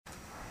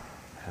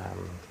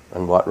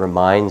and what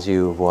reminds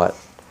you of what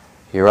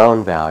your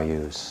own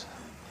values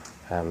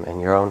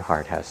and your own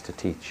heart has to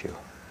teach you.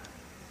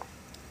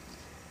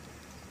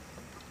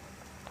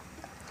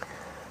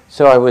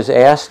 So I was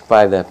asked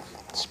by the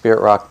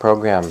Spirit Rock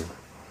program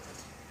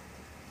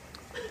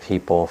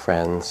people,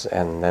 friends,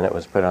 and then it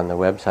was put on the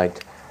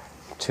website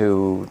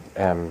to,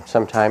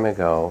 some time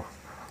ago,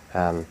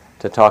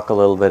 to talk a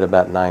little bit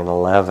about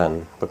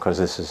 9/11, because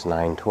this is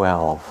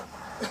 9/12.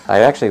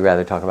 I'd actually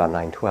rather talk about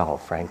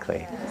 9/12,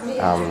 frankly.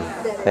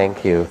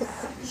 Thank you.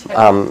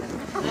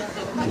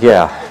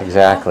 Yeah,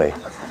 exactly.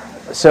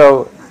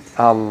 So,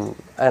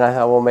 and I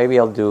thought, well, maybe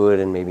I'll do it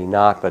and maybe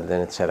not, but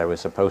then it said I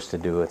was supposed to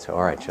do it, so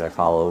all right, should I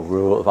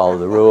follow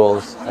the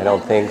rules? I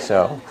don't think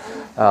so.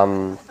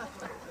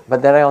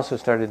 But then I also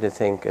started to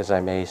think, as I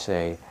may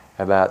say,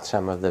 about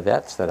some of the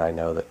vets that I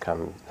know that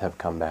have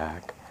come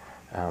back.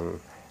 And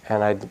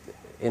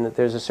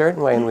there's a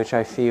certain way in which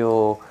I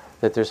feel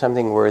that there's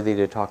something worthy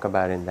to talk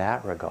about in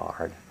that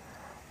regard,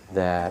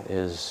 that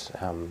is,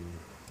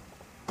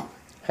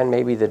 and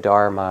maybe the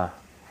Dharma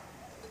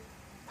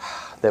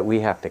that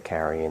we have to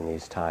carry in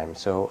these times.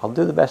 So I'll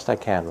do the best I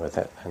can with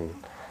it.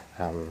 And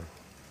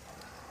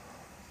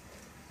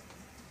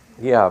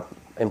yeah,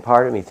 and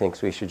part of me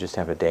thinks we should just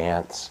have a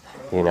dance,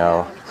 you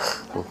know.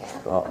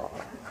 Well,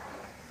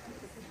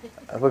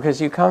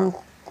 because you come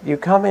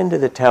into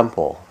the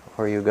temple,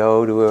 or you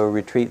go to a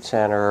retreat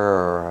center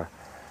or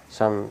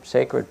some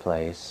sacred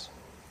place,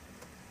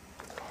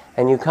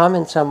 and you come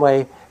in some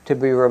way to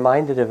be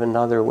reminded of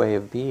another way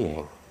of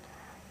being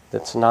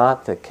that's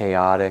not the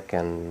chaotic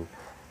and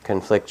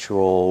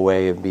conflictual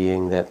way of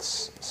being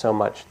that's so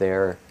much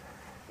there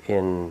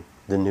in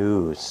the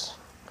news.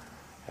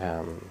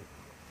 A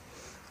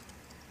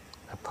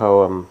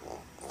poem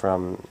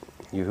from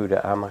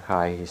Yehuda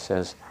Amichai, he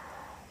says,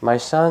 "My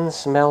son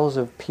smells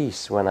of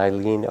peace when I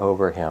lean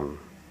over him.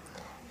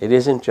 It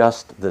isn't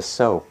just the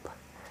soap.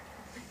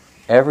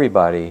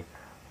 Everybody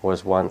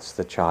was once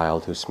the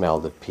child who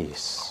smelled of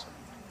peace."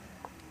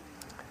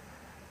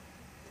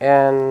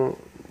 And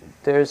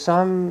there's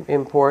some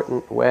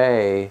important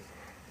way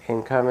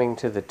in coming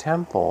to the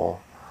temple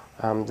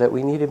that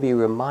we need to be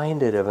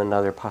reminded of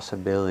another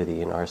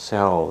possibility in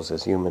ourselves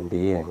as human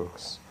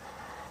beings.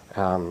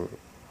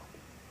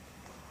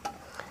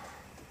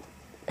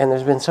 And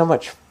there's been so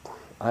much,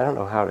 I don't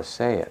know how to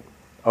say it,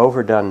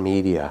 overdone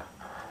media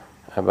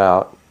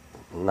about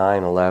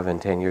 9/11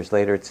 10 years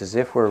later. It's as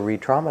if we're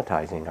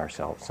re-traumatizing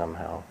ourselves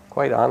somehow,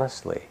 quite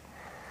honestly.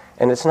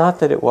 And it's not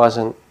that it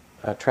wasn't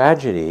a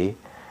tragedy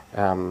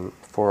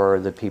for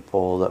the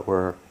people that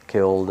were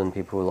killed and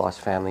people who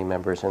lost family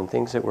members and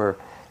things that were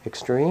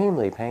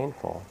extremely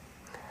painful.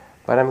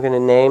 But I'm going to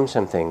name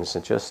some things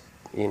that just,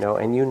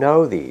 and you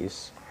know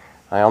these.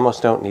 I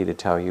almost don't need to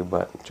tell you,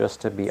 but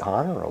just to be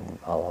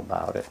honorable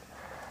about it.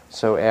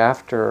 So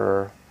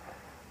after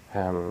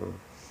the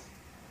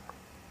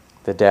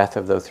death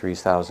of those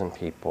 3,000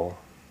 people,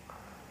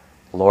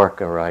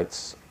 Lorca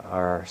writes,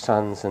 "Our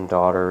sons and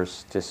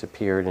daughters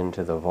disappeared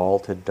into the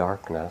vaulted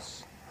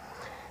darkness."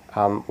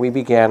 We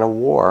began a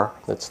war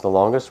that's the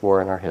longest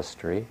war in our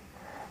history.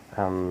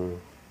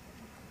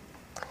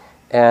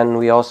 And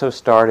we also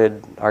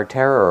started our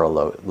terror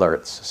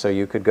alerts. So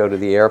you could go to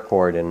the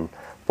airport in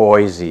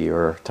Boise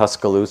or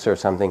Tuscaloosa or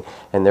something,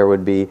 and there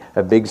would be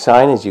a big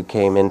sign as you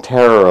came in,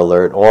 terror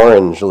alert,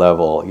 orange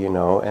level,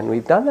 and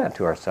we've done that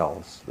to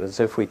ourselves,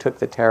 as if we took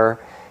the terror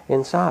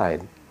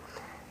inside.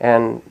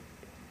 And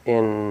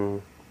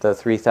in the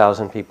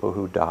 3,000 people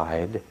who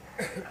died,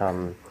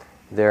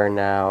 there are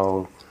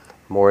now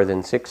more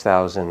than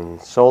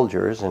 6,000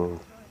 soldiers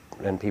and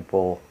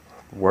people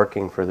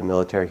working for the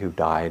military who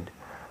died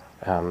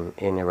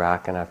in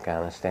Iraq and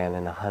Afghanistan,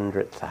 and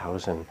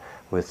 100,000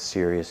 with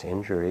serious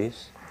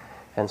injuries,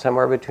 and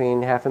somewhere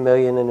between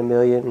 500,000 and 1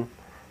 million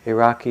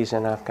Iraqis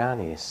and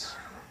Afghanis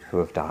who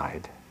have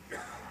died,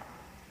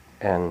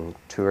 and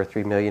 2 or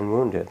 3 million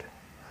wounded,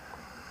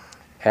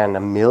 and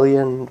 1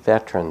 million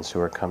veterans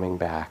who are coming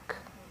back.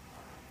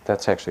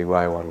 That's actually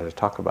why I wanted to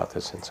talk about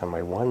this in some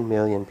way. 1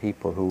 million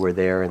people who were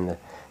there in the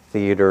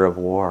theater of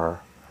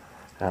war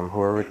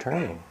who are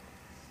returning.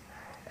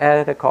 And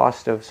at a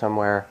cost of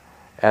somewhere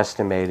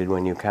estimated,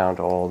 when you count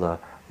all the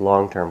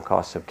long-term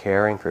costs of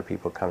caring for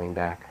people coming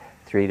back,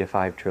 $3 to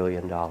 $5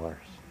 trillion.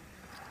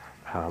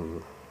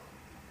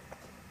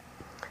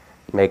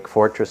 Make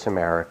Fortress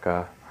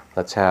America.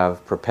 Let's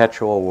have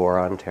perpetual war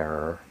on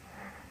terror.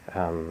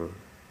 And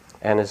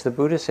as the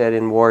Buddha said,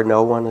 in war,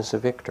 no one is a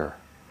victor.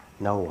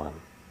 No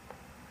one.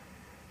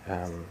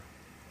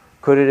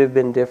 Could it have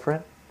been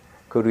different?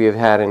 Could we have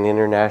had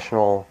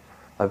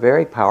a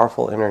very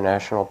powerful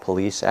international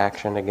police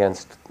action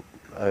against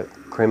a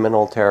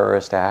criminal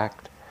terrorist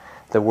act?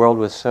 The world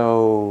was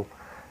so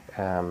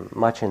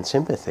much in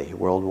sympathy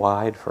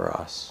worldwide for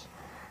us.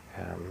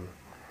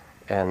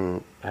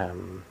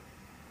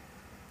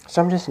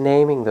 So I'm just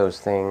naming those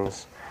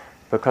things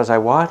because I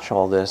watch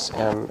all this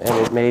and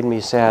it made me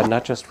sad,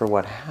 not just for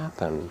what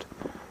happened,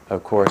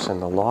 of course,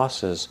 and the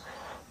losses,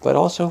 but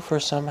also for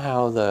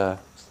somehow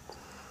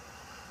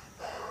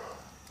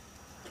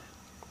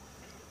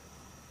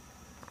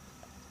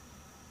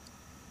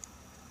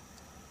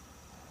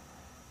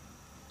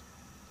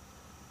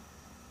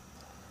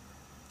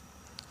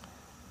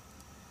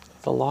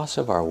the loss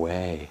of our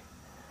way,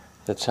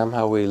 that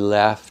somehow we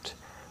left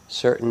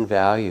certain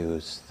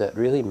values that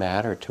really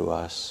matter to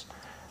us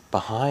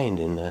behind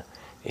in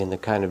the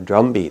kind of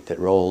drumbeat that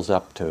rolls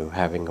up to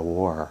having a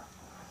war.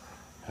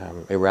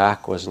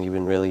 Iraq wasn't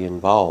even really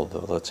involved.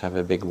 Let's have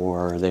a big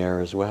war there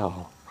as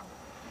well.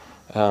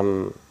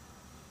 And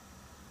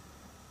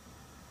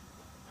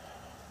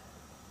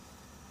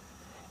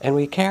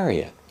we carry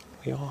it.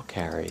 We all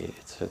carry it.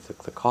 It's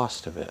the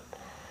cost of it.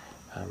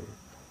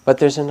 But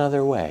there's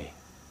another way.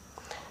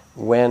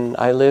 When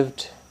I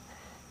lived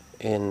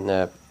in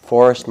the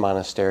forest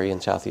monastery in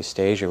Southeast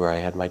Asia, where I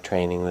had my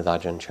training with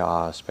Ajahn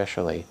Chah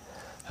especially,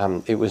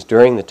 it was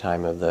during the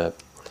time of the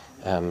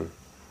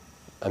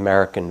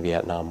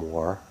American-Vietnam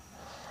War.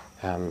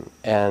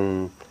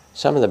 And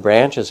some of the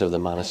branches of the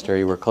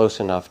monastery were close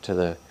enough to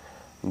the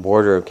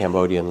border of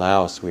Cambodia and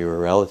Laos, we were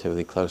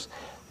relatively close,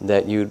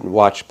 that you'd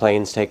watch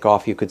planes take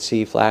off, you could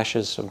see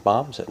flashes of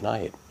bombs at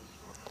night.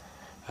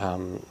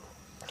 And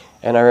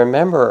I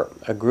remember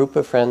a group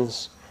of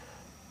friends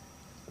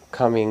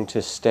coming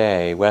to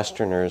stay,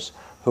 Westerners,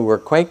 who were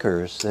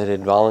Quakers that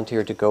had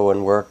volunteered to go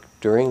and work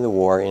during the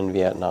war in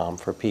Vietnam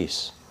for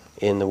peace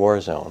in the war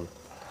zone.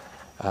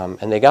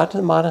 And they got to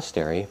the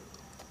monastery,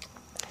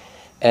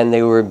 and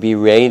they were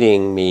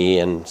berating me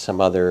and some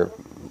other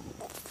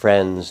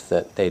friends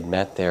that they'd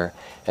met there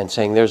and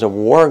saying, there's a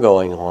war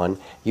going on,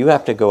 you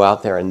have to go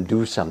out there and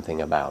do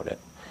something about it.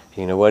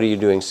 You know, what are you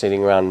doing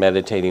sitting around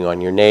meditating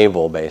on your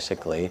navel,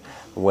 basically,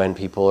 when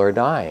people are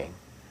dying?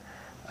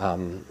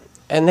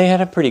 And they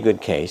had a pretty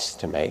good case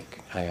to make,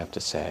 I have to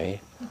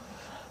say.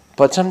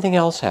 But something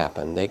else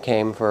happened. They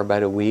came for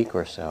about a week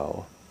or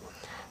so.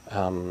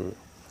 And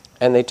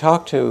they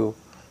talked to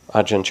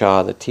Ajahn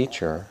Chah, the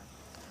teacher,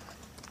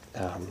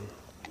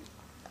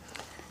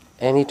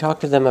 and he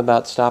talked to them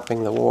about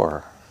stopping the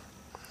war.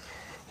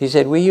 He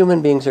said, we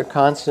human beings are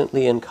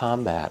constantly in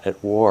combat,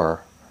 at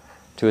war,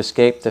 to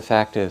escape the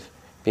fact of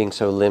being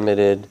so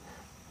limited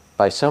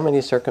by so many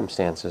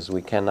circumstances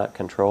we cannot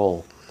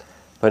control.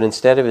 But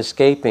instead of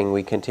escaping,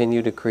 we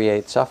continue to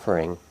create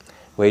suffering,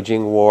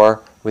 waging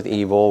war with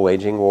evil,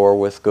 waging war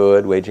with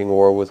good, waging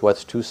war with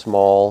what's too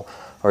small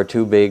or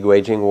too big,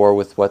 waging war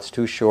with what's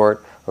too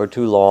short or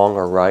too long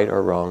or right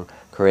or wrong,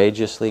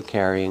 courageously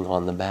carrying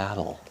on the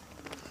battle.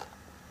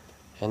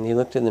 And he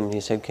looked at them and he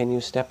said, can you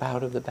step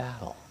out of the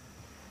battle?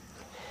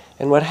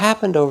 And what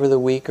happened over the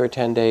week or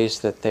 10 days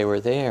that they were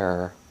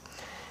there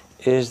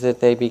is that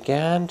they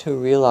began to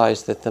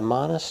realize that the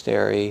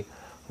monastery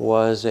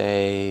was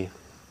a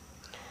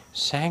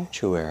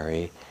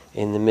sanctuary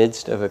in the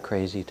midst of a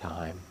crazy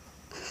time.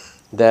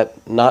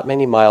 That not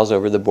many miles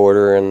over the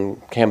border in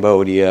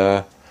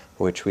Cambodia,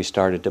 which we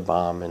started to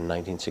bomb in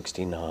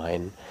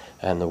 1969,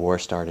 and the war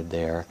started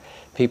there,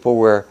 people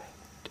were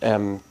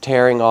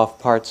tearing off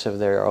parts of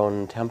their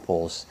own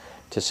temples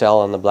to sell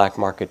on the black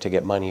market to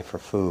get money for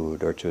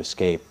food or to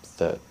escape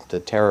the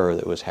terror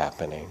that was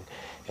happening.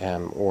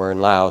 Or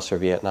in Laos or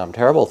Vietnam,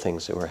 terrible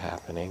things that were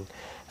happening.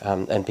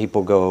 And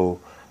people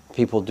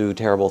do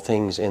terrible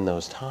things in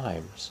those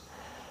times.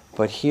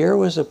 But here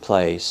was a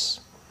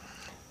place,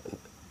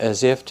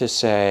 as if to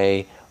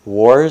say,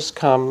 wars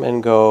come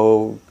and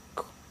go,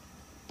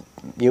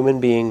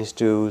 human beings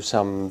do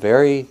some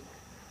very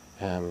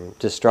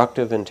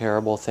destructive and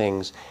terrible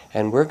things,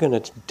 and we're going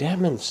to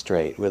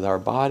demonstrate with our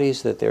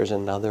bodies that there's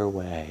another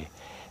way.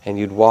 And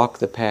you'd walk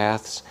the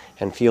paths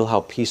and feel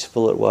how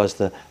peaceful it was.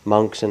 The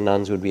monks and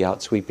nuns would be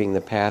out sweeping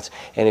the paths,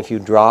 and if you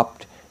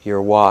dropped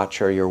your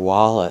watch or your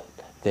wallet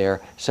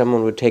there,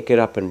 someone would take it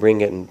up and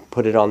bring it and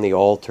put it on the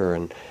altar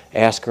and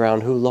ask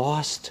around who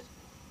lost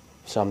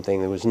something.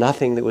 There was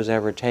nothing that was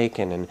ever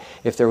taken, and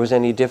if there was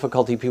any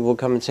difficulty, people would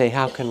come and say,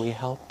 how can we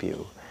help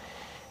you?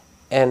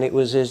 And it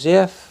was as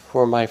if,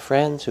 for my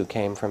friends who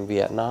came from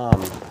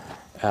Vietnam,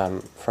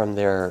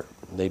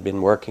 they'd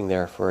been working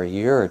there for a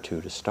year or two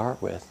to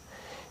start with,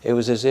 it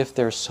was as if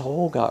their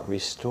soul got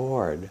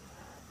restored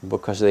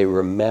because they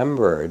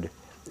remembered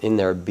in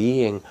their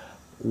being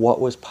what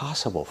was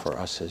possible for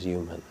us as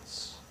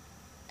humans.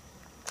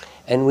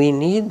 And we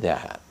need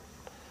that.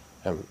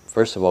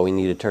 First of all, we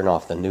need to turn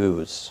off the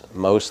news.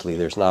 Mostly,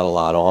 there's not a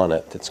lot on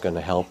it that's going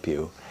to help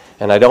you.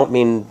 And I don't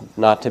mean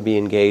not to be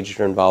engaged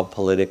or involved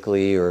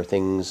politically or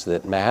things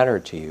that matter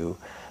to you,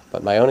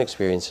 but my own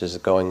experience is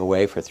going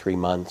away for 3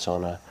 months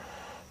on a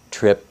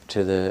trip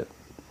to the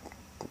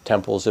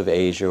temples of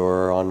Asia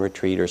or on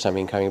retreat or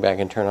something, coming back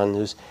and turn on the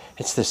news.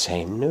 It's the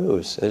same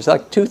news. There's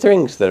like 2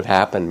 things that have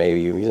happened.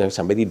 Maybe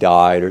somebody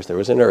died or there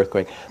was an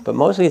earthquake, but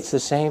mostly it's the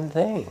same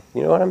thing.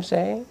 You know what I'm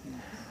saying?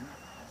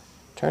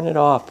 Turn it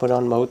off, put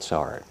on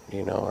Mozart,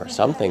 or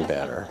something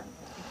better.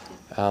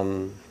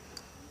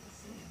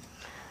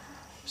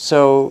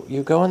 So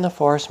you go in the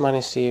forest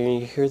monastery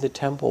and you hear the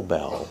temple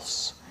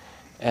bells,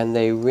 and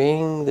they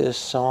ring this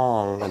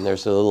song, and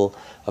there's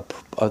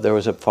there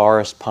was a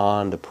forest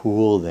pond, a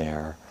pool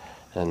there,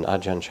 and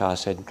Ajahn Chah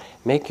said,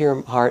 make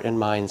your heart and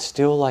mind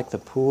still like the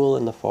pool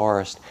in the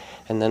forest,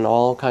 and then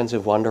all kinds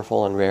of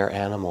wonderful and rare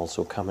animals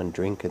will come and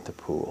drink at the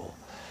pool.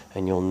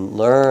 And you'll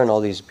learn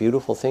all these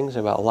beautiful things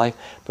about life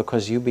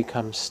because you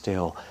become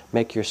still.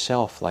 Make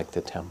yourself like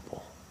the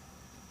temple.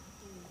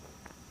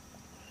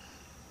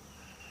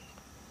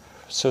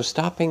 So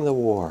stopping the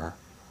war,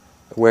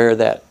 where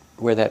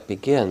that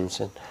begins,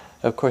 and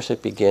of course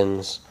it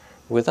begins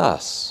with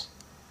us.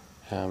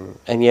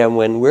 And yet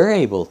when we're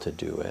able to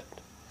do it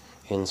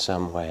in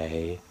some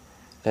way,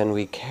 then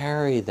we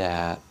carry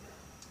that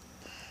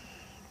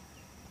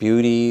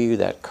beauty,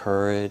 that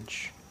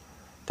courage,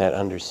 that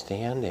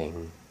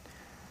understanding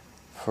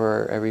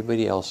for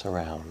everybody else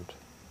around.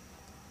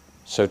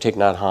 So Thich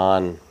Nhat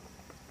Hanh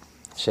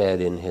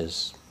said in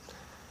his,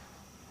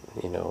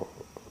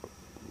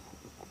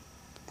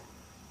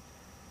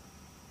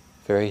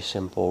 very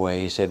simple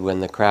way, he said,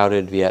 when the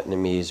crowded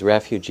Vietnamese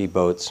refugee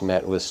boats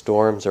met with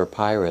storms or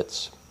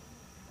pirates,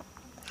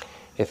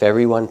 if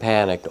everyone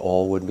panicked,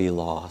 all would be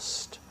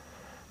lost.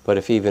 But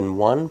if even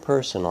one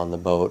person on the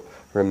boat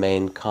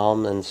remained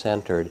calm and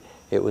centered,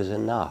 it was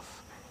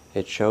enough.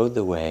 It showed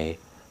the way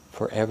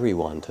for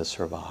everyone to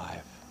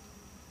survive.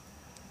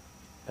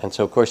 And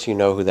so, of course, you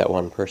know who that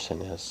one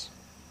person is.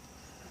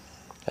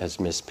 As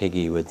Miss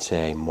Piggy would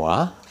say,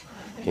 moi,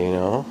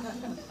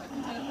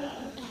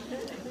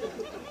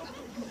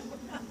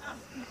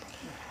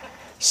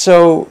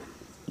 So,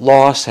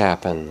 loss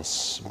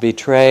happens,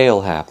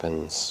 betrayal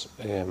happens,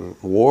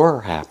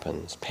 war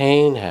happens,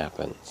 pain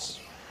happens.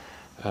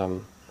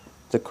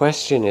 The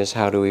question is,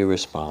 how do we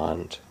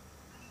respond?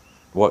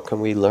 What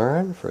can we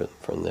learn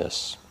from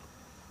this?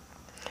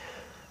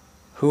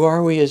 Who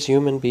are we as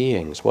human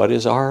beings? What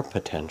is our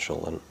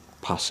potential and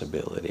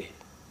possibility?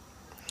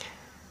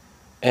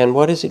 And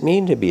what does it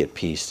mean to be at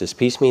peace? Does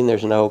peace mean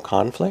there's no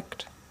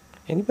conflict?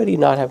 Anybody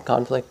not have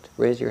conflict?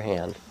 Raise your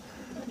hand.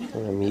 I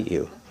want to meet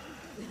you.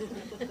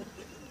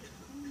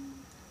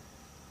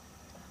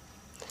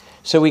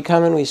 So we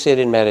come and we sit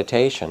in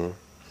meditation,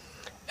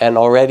 and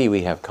already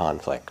we have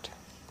conflict.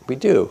 We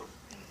do.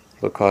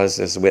 Because,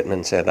 as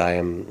Whitman said, I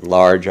am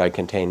large, I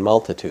contain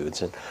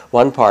multitudes. And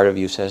one part of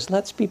you says,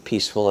 let's be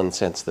peaceful and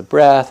sense the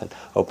breath and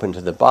open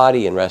to the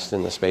body and rest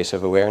in the space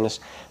of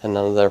awareness. And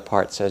another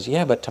part says,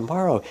 yeah, but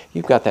tomorrow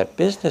you've got that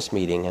business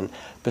meeting, and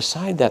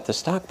beside that the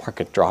stock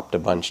market dropped a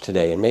bunch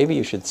today, and maybe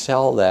you should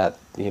sell that,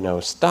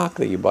 stock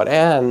that you bought.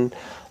 And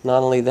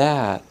not only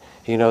that,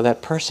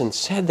 that person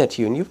said that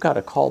to you, and you've got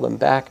to call them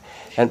back.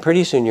 And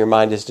pretty soon your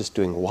mind is just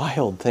doing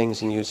wild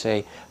things, and you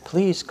say,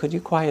 please, could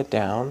you quiet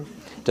down?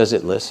 Does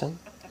it listen?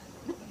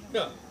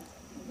 No.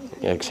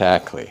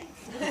 Exactly.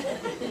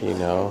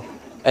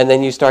 And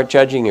then you start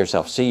judging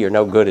yourself. See, you're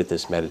no good at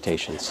this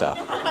meditation stuff.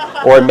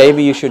 Or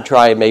maybe you should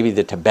try, maybe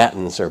the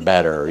Tibetans are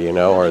better,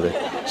 or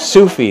the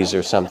Sufis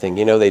or something.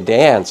 They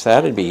dance.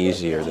 That'd be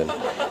easier than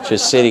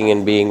just sitting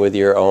and being with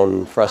your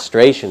own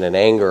frustration and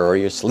anger, or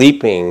you're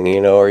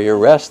sleeping, or you're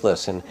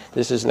restless, and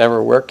this is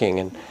never working.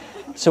 And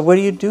so what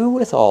do you do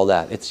with all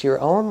that? It's your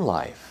own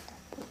life.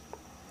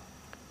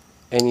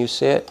 And you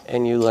sit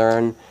and you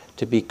learn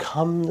to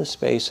become the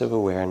space of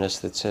awareness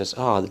that says,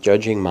 the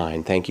judging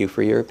mind, thank you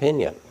for your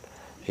opinion.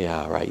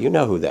 Yeah, right, you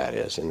know who that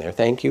is in there.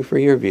 Thank you for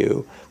your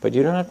view, but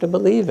you don't have to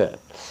believe it.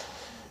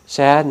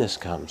 Sadness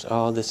comes.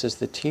 This is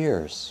the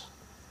tears.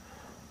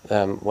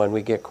 When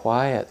we get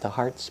quiet, the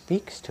heart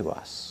speaks to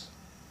us.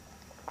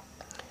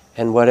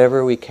 And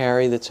whatever we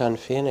carry that's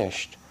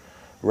unfinished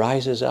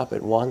rises up.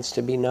 It wants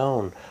to be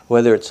known,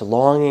 whether it's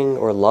longing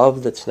or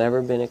love that's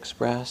never been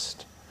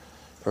expressed,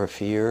 or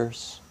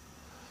fears,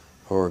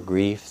 or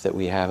grief that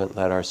we haven't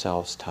let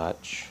ourselves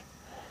touch.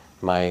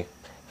 My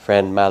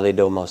friend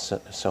Malidomo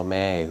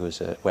Somé,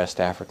 who's a West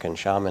African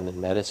shaman and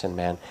medicine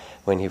man,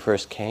 when he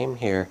first came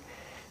here,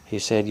 he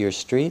said, your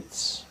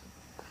streets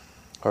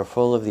are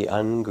full of the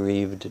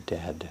ungrieved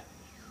dead.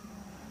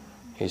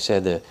 He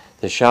said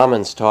the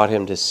shamans taught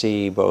him to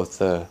see both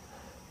the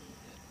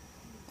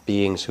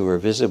beings who were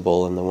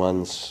visible and the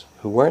ones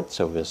who weren't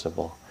so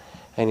visible.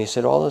 And he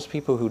said, all those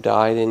people who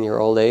died in your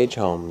old age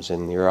homes,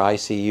 in your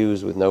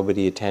ICUs with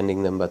nobody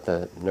attending them but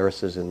the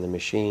nurses and the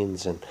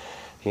machines, and,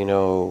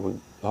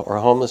 or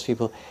homeless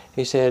people,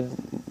 he said,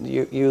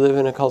 you live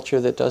in a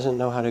culture that doesn't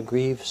know how to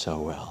grieve so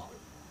well.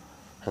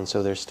 And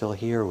so they're still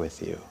here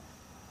with you.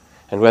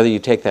 And whether you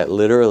take that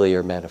literally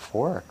or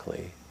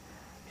metaphorically,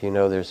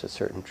 there's a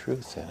certain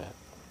truth in it.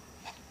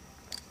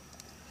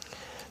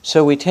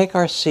 So we take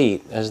our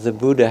seat as the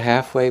Buddha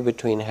halfway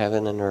between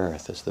heaven and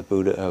earth, as the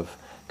Buddha of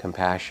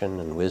compassion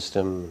and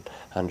wisdom and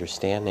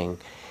understanding,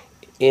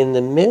 in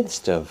the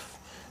midst of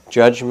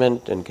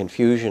judgment and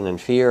confusion and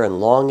fear and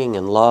longing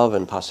and love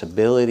and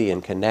possibility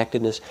and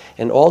connectedness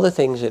and all the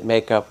things that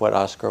make up what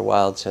Oscar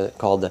Wilde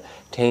called the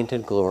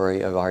tainted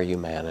glory of our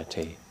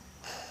humanity.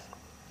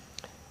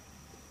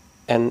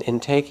 And in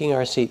taking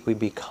our seat, we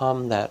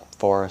become that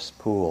forest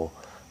pool.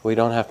 We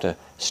don't have to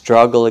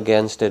struggle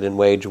against it and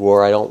wage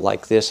war. I don't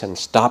like this, and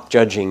stop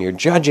judging. You're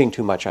judging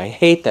too much. I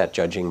hate that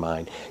judging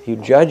mind. You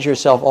judge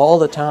yourself all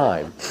the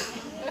time.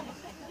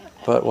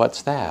 But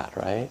what's that,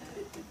 right?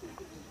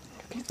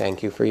 Okay,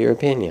 thank you for your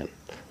opinion.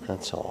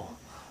 That's all,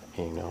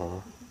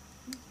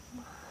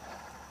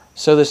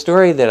 So the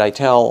story that I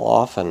tell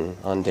often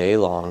on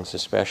day-longs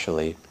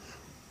especially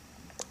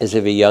is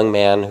of a young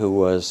man who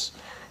was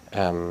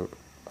an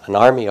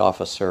army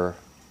officer.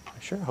 I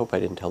sure hope I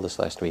didn't tell this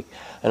last week.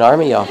 An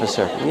army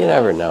officer, you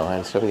never know, I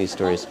have so many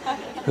stories,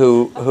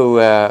 who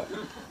had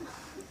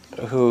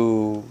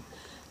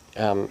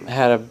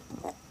a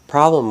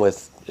problem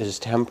with his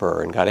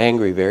temper and got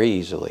angry very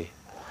easily.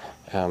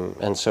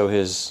 And so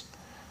his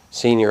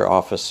senior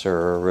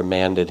officer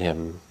remanded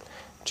him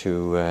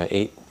to an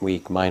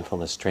 8-week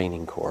mindfulness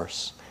training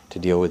course to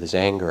deal with his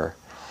anger.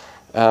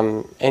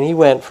 And he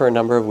went for a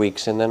number of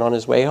weeks, and then on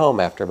his way home,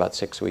 after about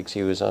 6 weeks,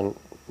 he was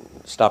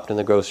stopped in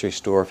the grocery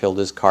store, filled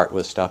his cart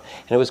with stuff,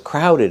 and it was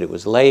crowded, it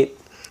was late,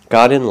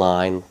 got in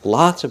line,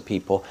 lots of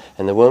people,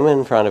 and the woman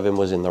in front of him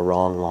was in the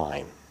wrong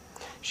line.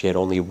 She had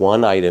only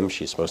one item.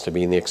 She's supposed to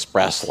be in the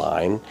express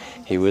line.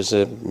 He was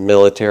a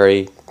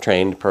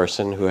military-trained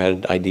person who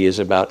had ideas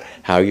about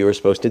how you were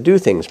supposed to do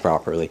things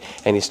properly.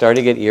 And he started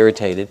to get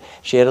irritated.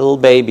 She had a little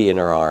baby in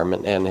her arm,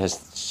 and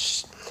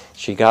as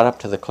she got up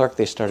to the clerk,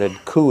 they started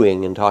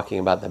cooing and talking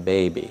about the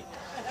baby.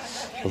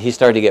 And he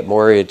started to get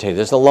more irritated.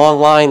 There's a long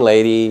line,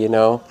 lady, you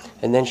know.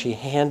 And then she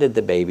handed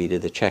the baby to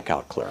the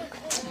checkout clerk.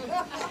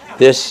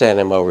 This sent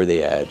him over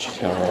the edge.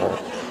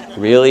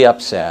 Really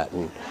upset,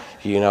 and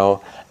you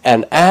know.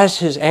 And as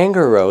his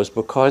anger rose,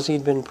 because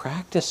he'd been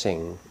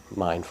practicing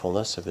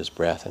mindfulness of his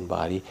breath and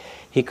body,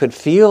 he could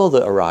feel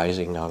the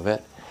arising of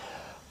it,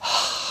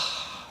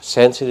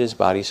 sense it in his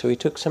body, so he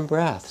took some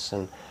breaths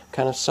and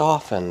kind of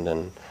softened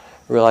and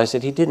realized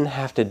that he didn't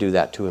have to do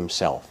that to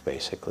himself,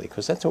 basically,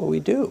 because that's what we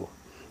do.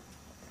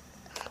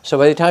 So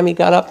by the time he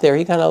got up there,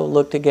 he kind of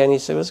looked again. He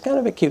said, it was kind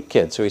of a cute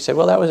kid. So he said,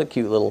 well, that was a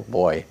cute little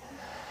boy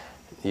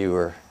you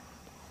were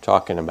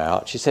talking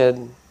about. She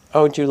said,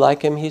 oh, do you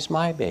like him? He's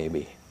my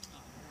baby.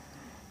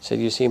 Said,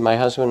 you see, my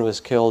husband was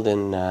killed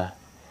in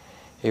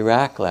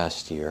Iraq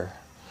last year,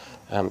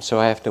 so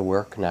I have to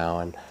work now,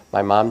 and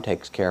my mom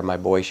takes care of my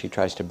boy. She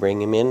tries to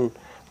bring him in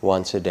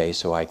once a day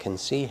so I can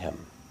see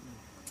him.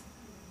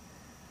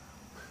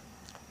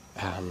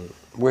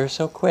 We're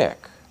so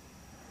quick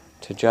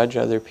to judge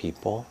other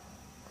people,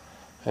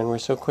 and we're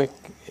so quick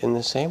in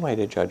the same way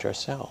to judge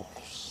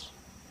ourselves.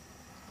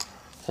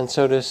 And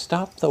so to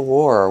stop the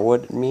war,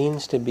 what it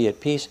means to be at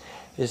peace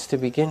is to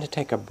begin to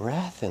take a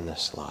breath in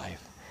this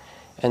life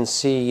and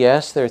see,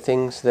 yes, there are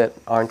things that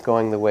aren't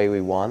going the way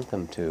we want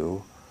them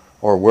to,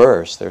 or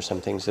worse, there are some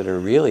things that are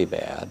really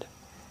bad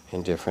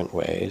in different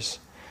ways.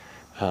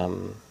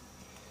 But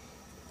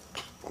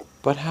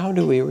how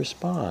do we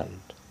respond?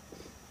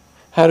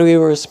 How do we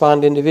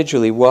respond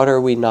individually? What are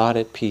we not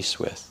at peace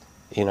with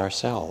in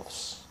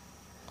ourselves,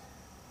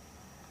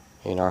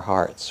 in our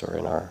hearts, or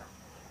in our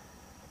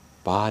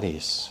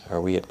bodies? Are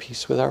we at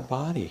peace with our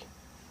body?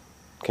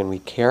 Can we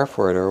care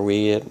for it, or are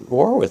we at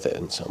war with it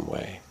in some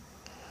way?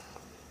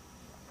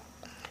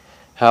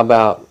 How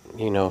about,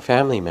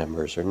 family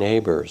members or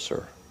neighbors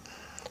or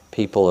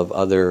people of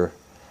other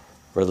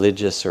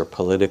religious or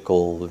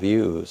political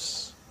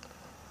views?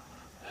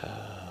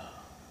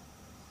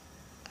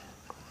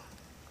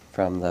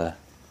 From the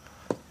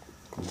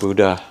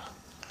Buddha,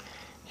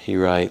 he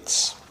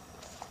writes,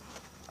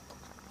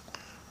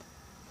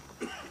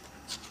 here's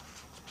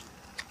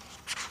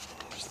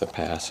the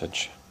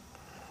passage.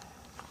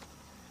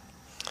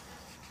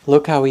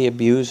 Look how he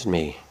abused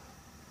me,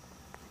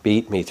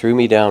 beat me, threw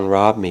me down,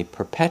 robbed me,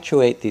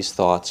 perpetuate these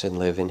thoughts and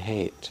live in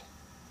hate.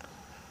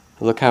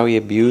 Look how he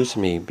abused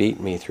me,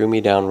 beat me, threw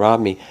me down,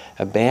 robbed me,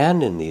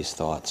 abandon these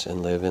thoughts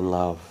and live in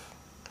love.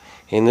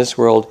 In this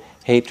world,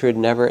 hatred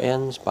never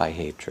ends by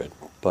hatred,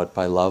 but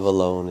by love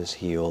alone is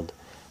healed.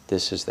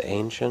 This is the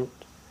ancient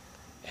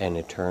and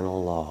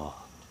eternal law.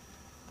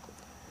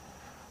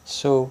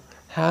 So,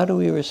 how do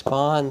we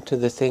respond to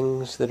the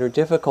things that are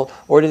difficult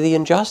or to the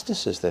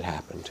injustices that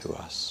happen to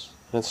us?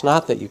 And it's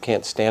not that you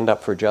can't stand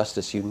up for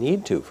justice, you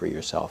need to for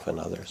yourself and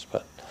others,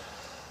 but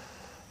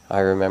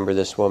I remember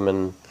this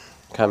woman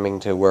coming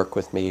to work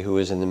with me who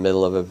was in the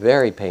middle of a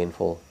very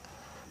painful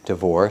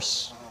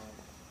divorce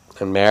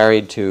and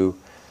married to,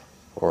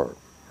 or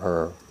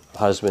her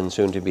husband,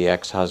 soon-to-be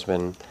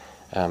ex-husband,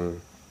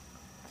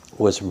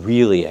 was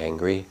really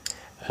angry,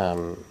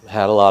 had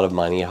a lot of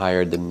money,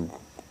 hired the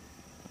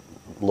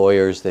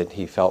lawyers that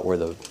he felt were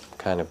the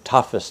kind of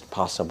toughest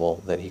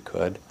possible that he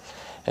could,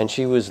 and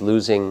she was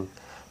losing,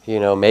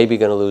 maybe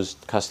going to lose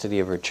custody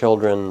of her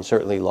children,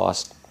 certainly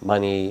lost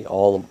money,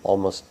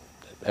 almost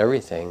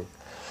everything,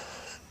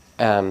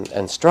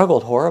 and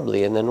struggled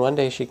horribly. And then one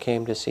day she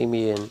came to see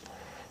me and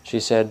she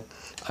said,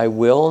 I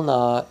will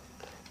not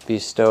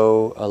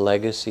bestow a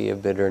legacy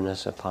of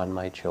bitterness upon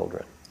my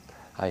children.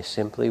 I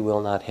simply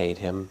will not hate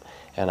him,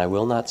 and I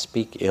will not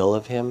speak ill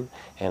of him,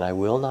 and I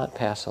will not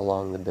pass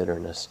along the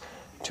bitterness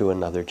to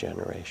another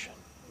generation.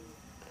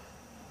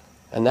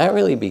 And that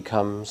really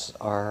becomes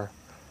our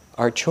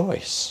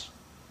choice.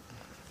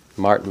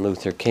 Martin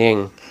Luther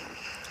King,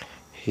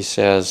 he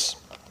says,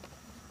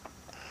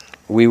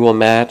 we will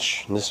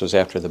match, and this was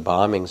after the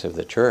bombings of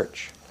the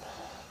church,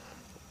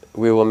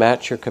 we will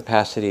match your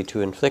capacity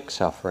to inflict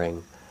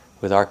suffering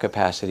with our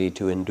capacity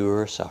to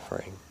endure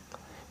suffering.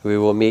 We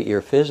will meet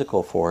your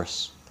physical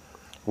force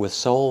with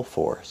soul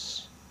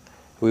force.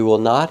 We will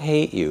not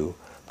hate you,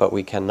 but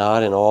we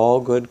cannot in all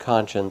good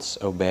conscience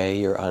obey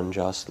your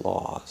unjust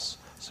laws.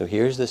 So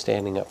here's the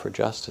standing up for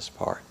justice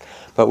part.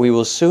 But we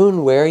will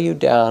soon wear you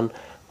down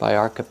by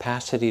our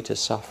capacity to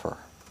suffer.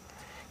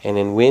 And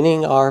in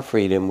winning our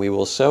freedom, we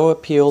will so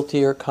appeal to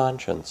your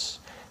conscience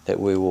that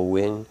we will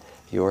win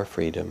your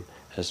freedom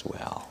as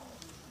well.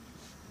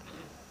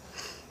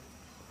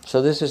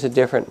 So this is a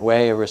different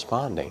way of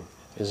responding,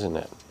 isn't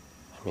it?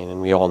 I mean,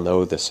 and we all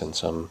know this in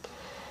some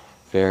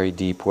very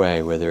deep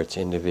way, whether it's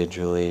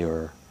individually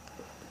or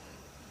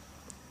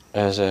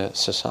as a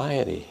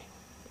society.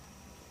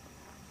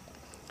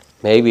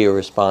 Maybe a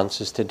response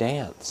is to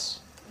dance,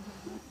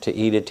 to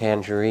eat a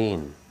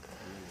tangerine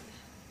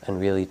and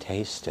really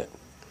taste it,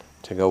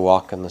 to go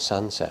walk in the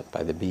sunset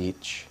by the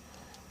beach,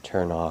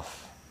 turn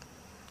off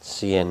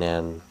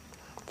CNN,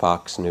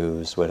 Fox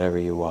News, whatever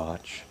you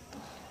watch,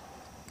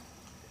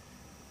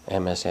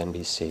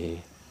 MSNBC,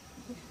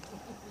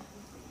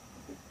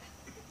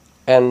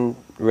 and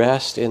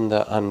rest in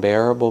the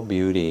unbearable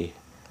beauty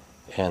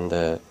and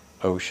the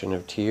ocean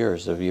of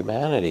tears of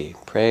humanity.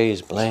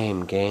 Praise,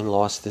 blame, gain,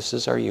 loss, this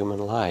is our human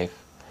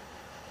life.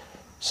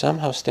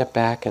 Somehow step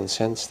back and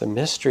sense the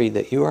mystery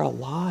that you are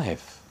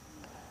alive,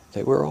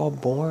 that we're all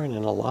born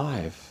and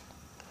alive.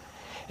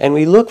 And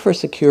we look for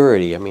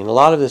security. I mean, a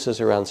lot of this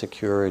is around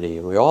security.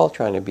 We're all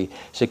trying to be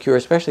secure,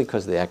 especially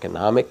because the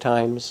economic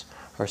times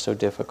are so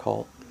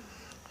difficult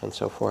and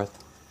so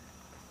forth.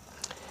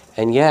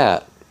 And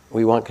yet,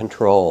 we want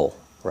control,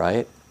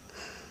 right?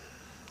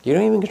 You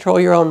don't even control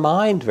your own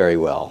mind very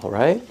well,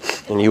 right?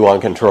 And you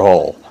want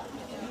control.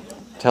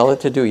 Tell it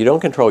to do. You don't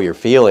control your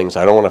feelings.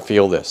 I don't want to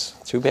feel this.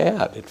 Too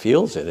bad. It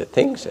feels it. It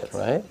thinks it,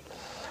 right?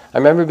 I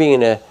remember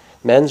being in a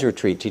men's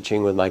retreat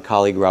teaching with my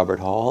colleague Robert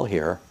Hall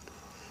here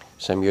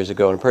some years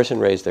ago, and a person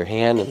raised their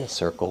hand in the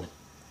circle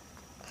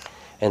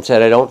and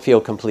said, I don't feel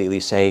completely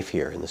safe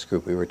here in this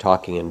group. We were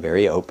talking in a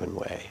very open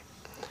way.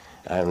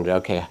 And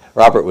okay,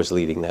 Robert was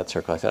leading that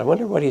circle. I said, I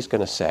wonder what he's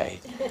going to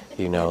say.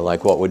 You know,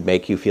 like what would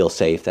make you feel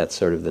safe? That's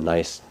sort of the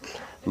nice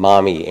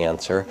mommy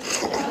answer,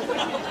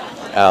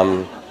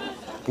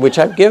 which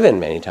I've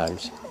given many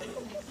times.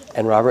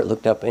 And Robert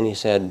looked up and he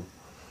said,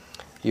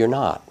 you're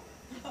not.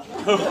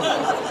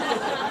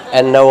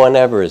 And no one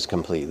ever is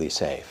completely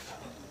safe.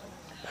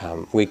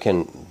 We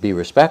can be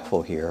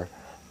respectful here,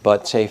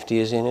 but safety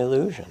is an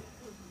illusion.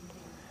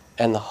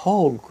 And the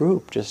whole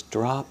group just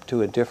dropped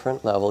to a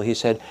different level. He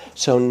said,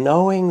 so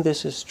knowing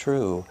this is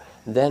true,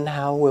 then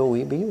how will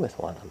we be with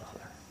one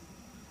another?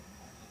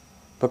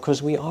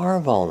 Because we are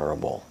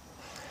vulnerable.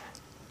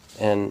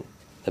 And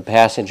the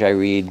passage I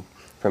read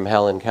from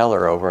Helen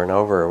Keller over and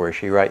over, where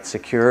she writes,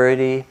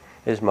 security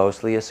is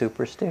mostly a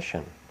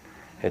superstition.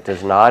 It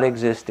does not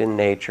exist in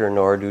nature,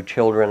 nor do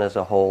children as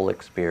a whole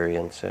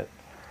experience it.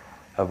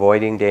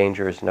 Avoiding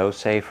danger is no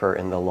safer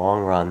in the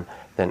long run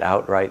than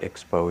outright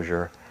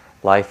exposure.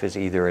 Life is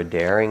either a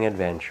daring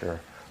adventure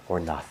or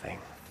nothing.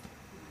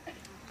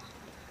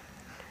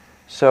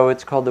 So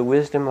it's called the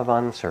wisdom of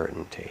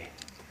uncertainty,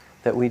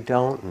 that we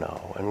don't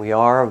know and we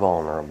are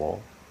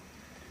vulnerable.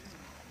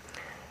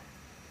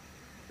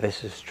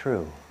 This is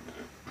true.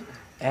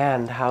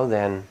 And how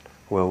then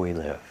will we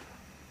live?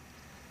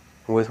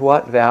 With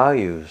what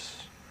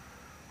values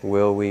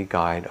will we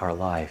guide our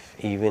life,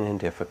 even in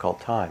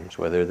difficult times,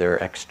 whether they're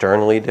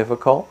externally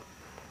difficult,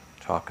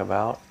 talk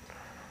about,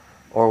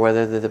 or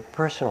whether they're the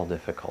personal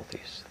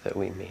difficulties that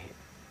we meet.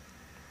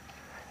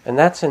 And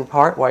that's in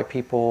part why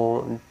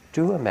people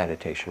do a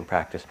meditation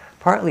practice.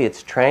 Partly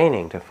it's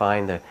training to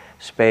find a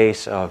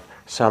space of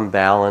some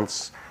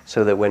balance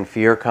so that when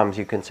fear comes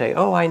you can say,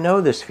 oh, I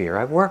know this fear.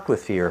 I've worked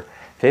with fear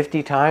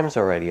 50 times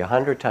already,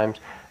 100 times.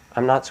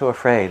 I'm not so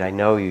afraid. I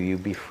know you. You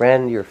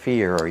befriend your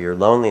fear or your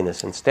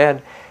loneliness.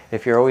 Instead,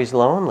 if you're always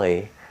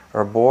lonely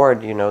or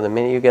bored, you know, the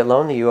minute you get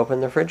lonely, you open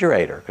the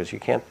refrigerator because you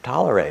can't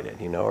tolerate it,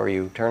 you know, or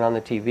you turn on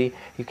the TV.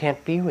 You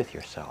can't be with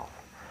yourself.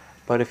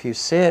 But if you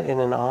sit in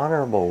an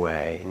honorable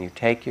way and you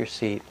take your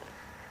seat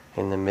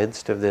in the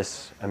midst of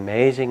this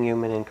amazing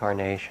human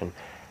incarnation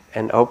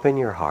and open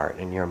your heart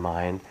and your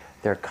mind,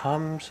 there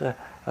comes a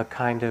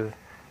kind of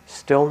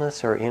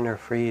stillness or inner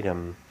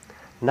freedom,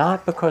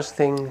 not because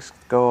things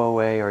go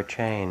away or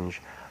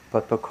change,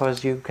 but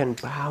because you can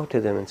bow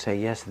to them and say,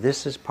 yes,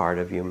 this is part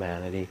of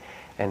humanity,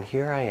 and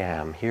here I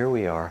am, here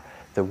we are,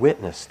 the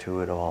witness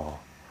to it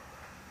all.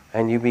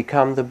 And you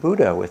become the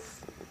Buddha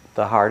with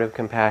the heart of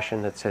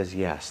compassion that says,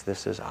 yes,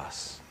 this is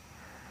us.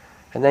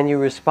 And then you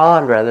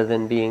respond rather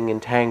than being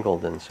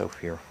entangled and so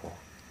fearful.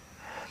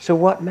 So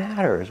what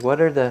matters?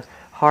 What are the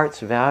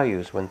heart's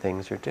values when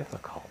things are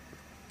difficult?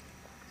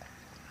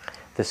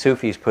 The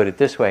Sufis put it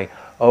this way,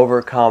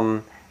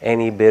 overcome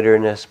any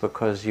bitterness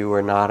because you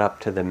were not up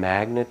to the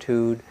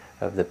magnitude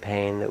of the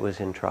pain that was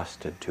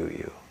entrusted to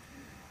you.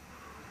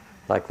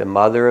 Like the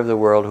mother of the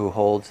world who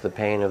holds the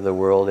pain of the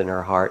world in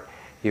her heart,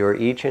 you are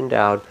each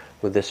endowed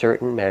with a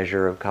certain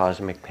measure of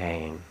cosmic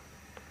pain.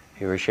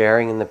 You are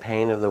sharing in the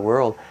pain of the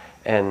world,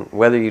 and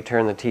whether you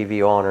turn the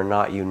TV on or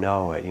not, you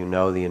know it. You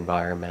know the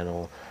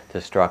environmental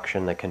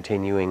destruction, the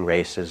continuing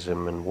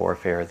racism and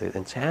warfare, the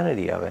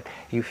insanity of it.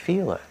 You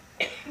feel it.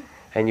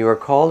 And you are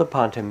called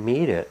upon to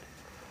meet it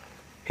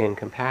in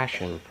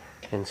compassion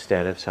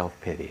instead of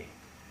self-pity.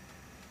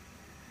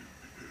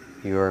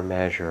 Your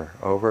measure.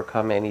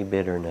 Overcome any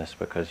bitterness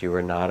because you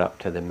are not up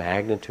to the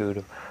magnitude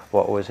of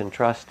what was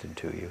entrusted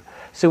to you.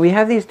 So we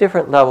have these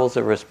different levels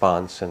of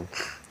response, and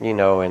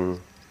in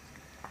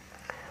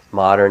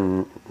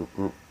modern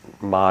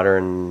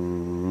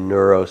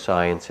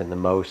neuroscience, in the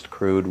most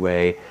crude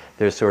way,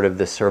 there's sort of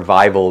the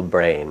survival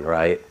brain,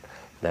 right?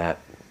 That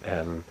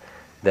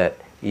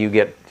you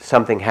get,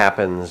 something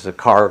happens, a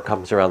car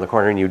comes around the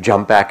corner and you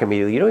jump back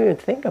immediately. You don't even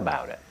think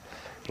about it,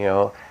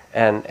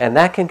 and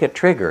that can get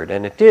triggered,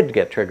 and it did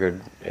get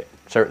triggered,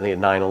 certainly at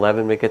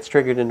 9/11, but it gets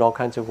triggered in all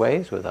kinds of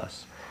ways with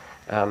us.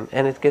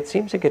 And it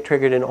seems to get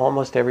triggered in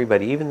almost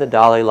everybody. Even the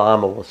Dalai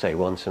Lama will say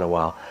once in a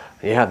while,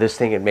 yeah, this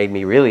thing, it made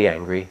me really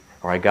angry,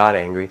 or I got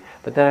angry,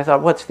 but then I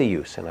thought, what's the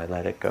use? And I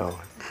let it go.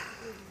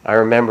 I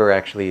remember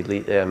actually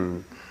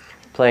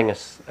playing a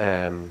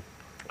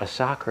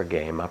soccer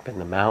game up in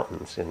the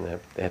mountains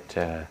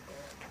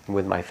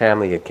with my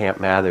family at Camp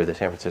Mather, the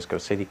San Francisco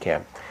City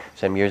Camp,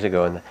 some years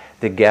ago, and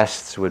the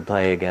guests would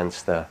play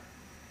against the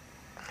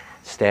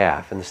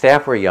staff, and the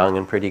staff were young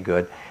and pretty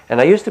good,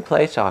 and I used to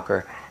play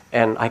soccer,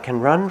 and I can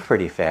run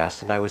pretty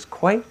fast, and I was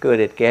quite good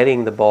at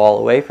getting the ball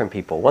away from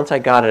people. Once I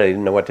got it, I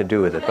didn't know what to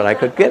do with it, but I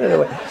could get it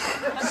away.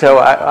 So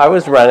I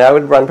would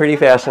run pretty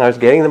fast, and I was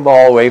getting the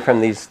ball away from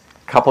these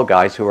couple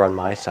guys who were on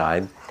my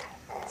side,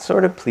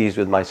 sort of pleased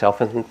with myself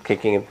and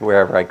kicking it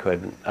wherever I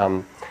could.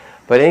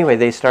 But anyway,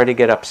 they started to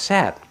get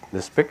upset,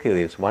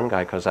 particularly this one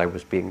guy, because I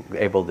was being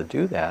able to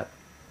do that.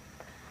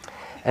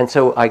 And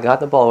so I got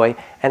the ball away,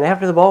 and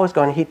after the ball was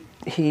gone, he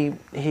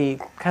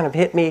kind of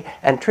hit me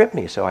and tripped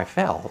me, so I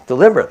fell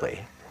deliberately.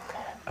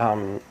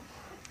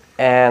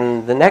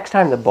 And the next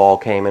time the ball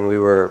came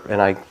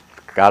and I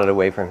got it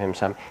away from him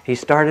he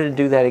started to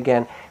do that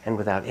again, and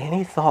without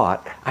any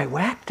thought, I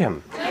whacked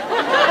him.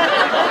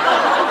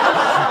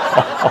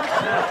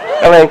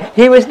 I mean,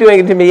 he was doing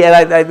it to me,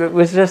 and it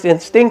was just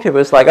instinctive. It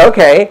was like,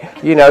 okay,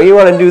 you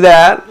want to do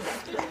that?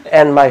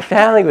 And my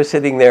family was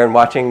sitting there and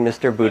watching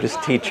Mr.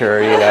 Buddhist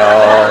teacher,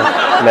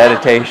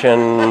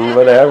 meditation,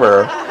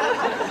 whatever.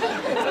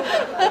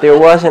 There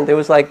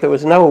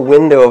was no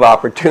window of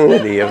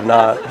opportunity of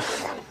not.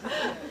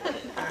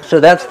 So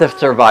that's the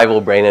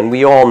survival brain, and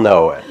we all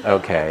know it,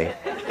 okay?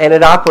 And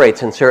it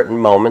operates in certain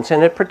moments,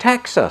 and it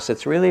protects us.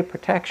 It's really a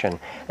protection.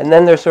 And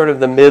then there's sort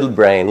of the middle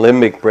brain,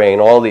 limbic brain,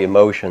 all the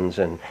emotions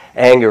and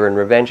anger and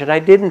revenge. And I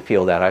didn't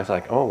feel that. I was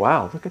like, oh,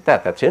 wow, look at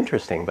that. That's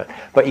interesting.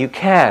 But you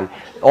can.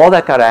 All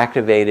that got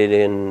activated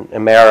in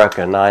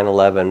America,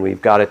 9/11.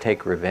 We've got to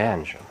take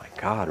revenge. Oh, my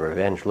God,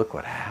 revenge. Look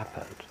what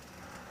happened.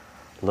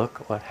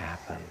 Look what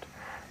happened.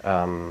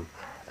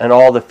 And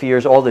all the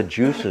fears, all the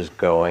juices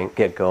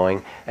get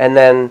going. And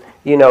then,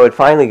 it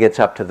finally gets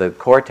up to the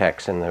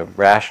cortex and the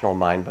rational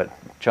mind. But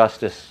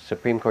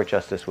Supreme Court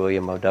Justice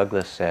William O.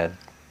 Douglas said,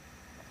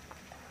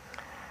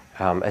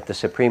 at the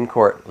Supreme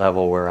Court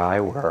level where I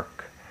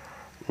work,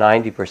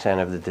 90%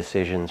 of the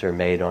decisions are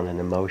made on an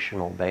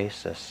emotional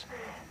basis.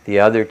 The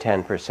other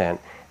 10%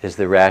 is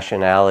the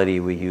rationality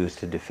we use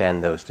to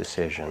defend those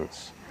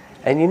decisions.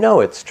 And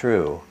it's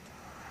true.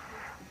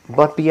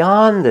 But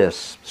beyond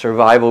this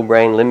survival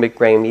brain, limbic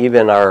brain,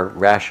 even our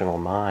rational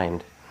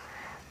mind,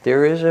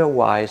 there is a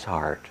wise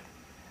heart,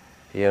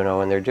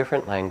 and there are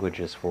different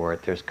languages for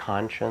it. There's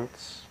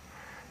conscience.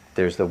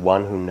 There's the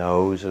one who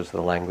knows, is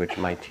the language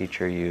my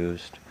teacher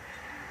used.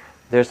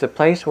 There's the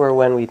place where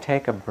when we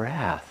take a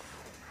breath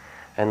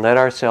and let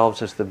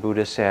ourselves, as the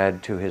Buddha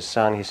said to his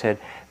son, he said,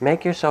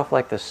 make yourself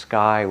like the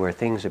sky where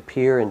things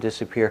appear and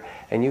disappear,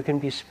 and you can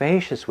be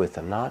spacious with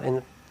them, not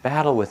in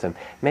battle with them.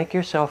 Make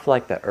yourself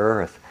like the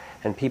earth.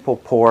 And people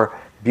pour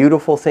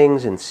beautiful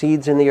things and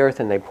seeds in the earth,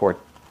 and they pour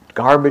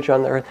garbage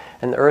on the earth,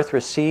 and the earth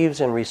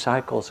receives and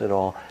recycles it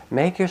all.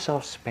 Make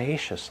yourself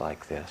spacious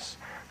like this,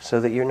 so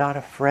that you're not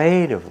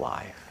afraid of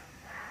life.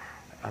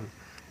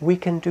 We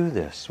can do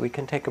this. We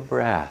can take a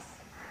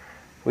breath.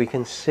 We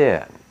can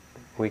sit.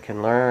 We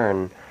can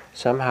learn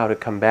somehow to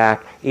come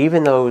back,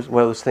 even though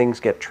those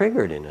things get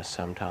triggered in us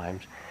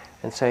sometimes,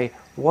 and say,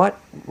 what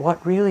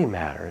really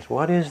matters?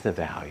 What is the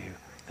value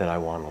that I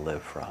want to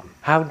live from?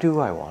 How do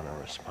I want to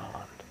respond?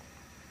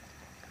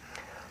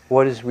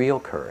 What is real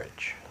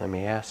courage? Let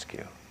me ask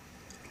you.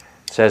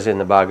 It says in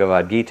the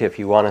Bhagavad Gita, if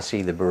you want to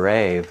see the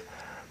brave,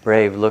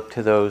 look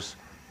to those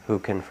who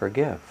can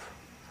forgive.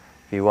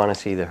 If you want to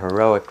see the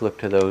heroic, look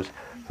to those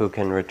who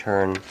can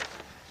return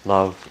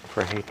love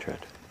for hatred.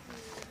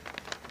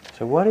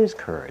 So what does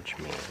courage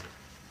mean?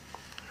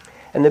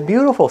 And the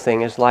beautiful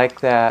thing is, like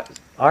that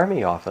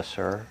army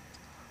officer,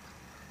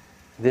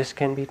 this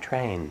can be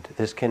trained.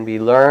 This can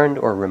be learned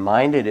or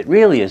reminded. It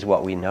really is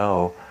what we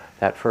know.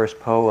 That first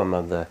poem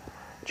of the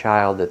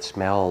child that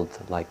smelled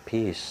like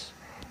peace.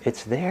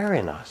 It's there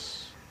in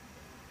us.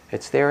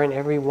 It's there in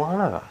every one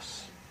of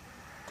us.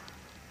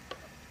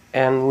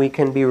 And we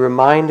can be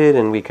reminded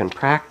and we can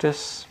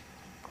practice,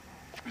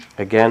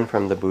 again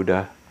from the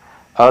Buddha,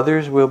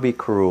 Others will be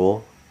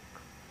cruel.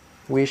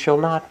 We shall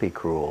not be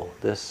cruel.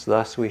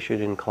 Thus we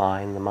should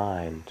incline the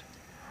mind.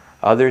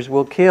 Others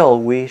will kill.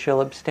 We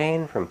shall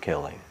abstain from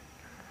killing.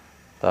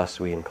 Thus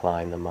we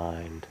incline the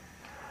mind.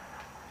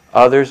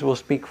 Others will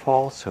speak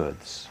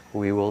falsehoods.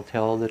 We will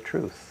tell the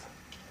truth.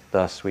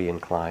 Thus we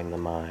incline the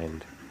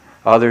mind.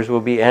 Others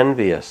will be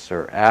envious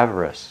or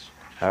avaricious.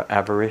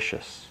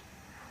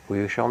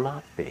 We shall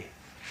not be.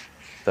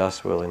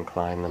 Thus we'll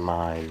incline the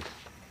mind.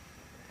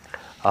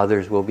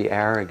 Others will be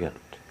arrogant.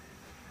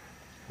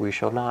 We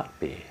shall not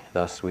be.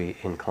 Thus we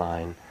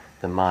incline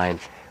the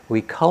mind.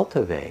 We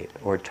cultivate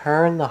or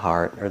turn the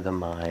heart or the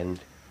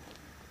mind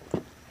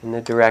in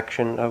the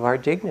direction of our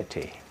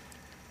dignity,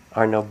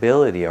 our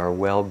nobility, our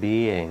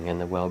well-being, and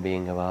the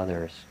well-being of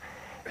others.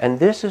 And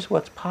this is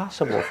what's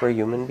possible for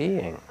human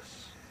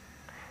beings.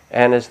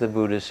 And as the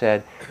Buddha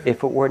said,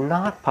 if it were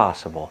not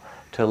possible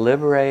to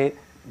liberate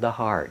the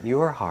heart,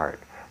 your heart,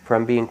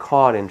 from being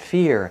caught in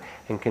fear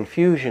and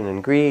confusion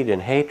and greed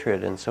and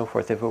hatred and so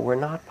forth, if it were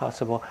not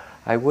possible,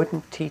 I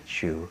wouldn't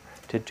teach you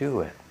to do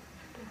it.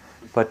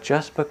 But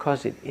just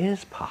because it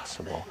is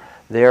possible,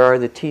 there are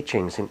the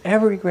teachings in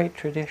every great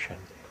tradition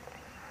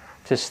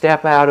to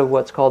step out of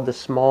what's called the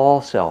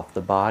small self,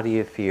 the body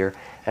of fear,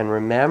 and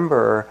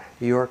remember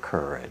your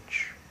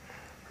courage,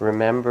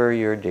 remember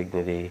your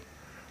dignity,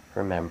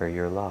 remember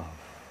your love.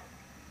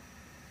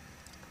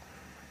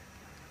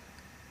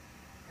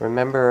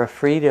 Remember a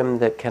freedom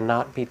that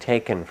cannot be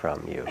taken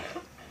from you.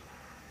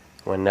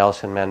 When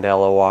Nelson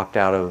Mandela walked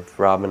out of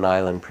Robben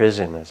Island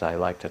prison, as I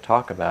like to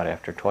talk about,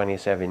 after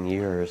 27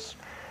 years,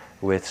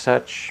 with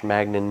such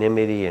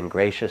magnanimity and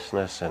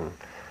graciousness and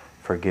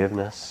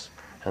forgiveness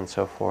and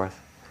so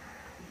forth,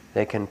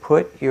 they can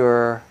put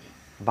your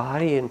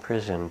body in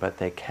prison, but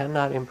they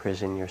cannot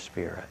imprison your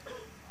spirit.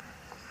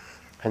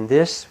 And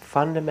this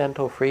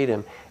fundamental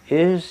freedom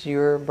is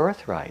your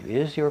birthright,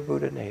 is your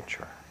Buddha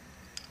nature.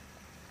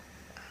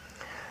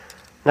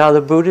 Now,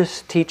 the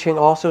Buddhist teaching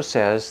also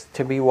says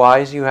to be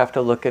wise, you have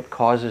to look at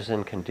causes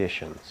and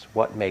conditions,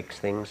 what makes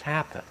things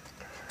happen.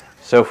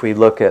 So if we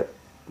look at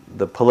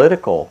the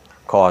political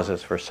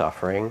causes for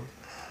suffering,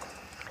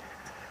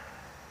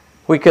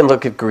 we can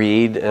look at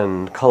greed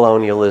and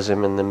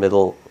colonialism in the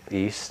Middle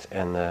East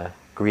and the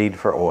greed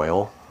for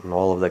oil and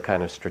all of the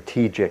kind of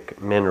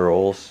strategic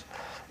minerals,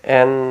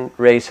 and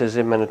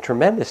racism and a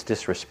tremendous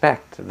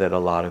disrespect that a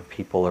lot of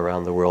people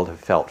around the world have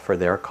felt for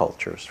their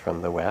cultures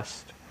from the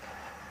West,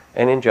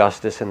 and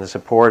injustice and the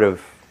support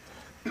of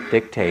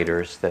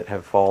dictators that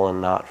have fallen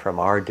not from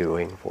our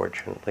doing,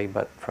 fortunately,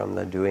 but from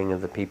the doing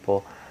of the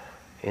people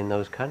in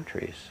those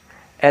countries.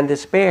 And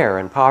despair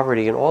and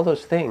poverty and all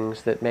those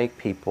things that make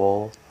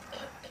people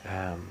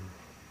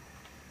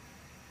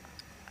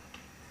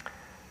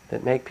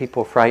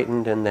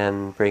frightened and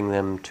then bring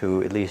them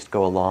to at least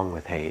go along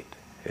with hate,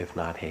 if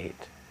not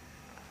hate.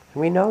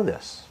 And we know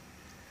this.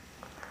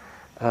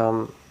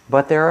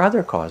 But there are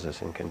other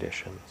causes and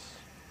conditions.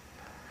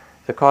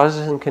 The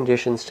causes and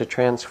conditions to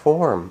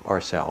transform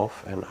ourselves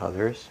and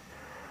others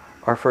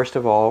are, first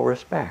of all,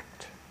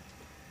 respect.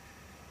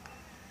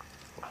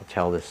 I'll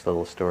tell this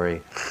little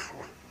story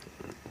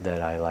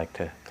that I like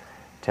to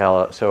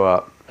tell.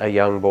 So a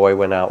young boy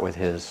went out with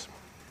his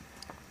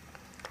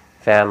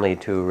family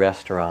to a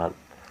restaurant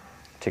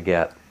to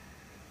get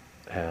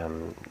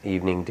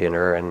evening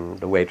dinner, and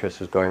the waitress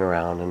was going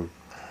around and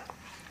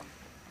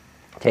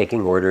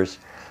taking orders,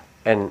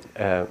 and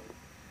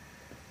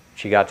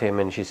she got to him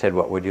and she said,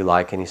 "What would you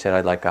like?" And he said,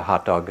 "I'd like a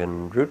hot dog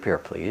and root beer,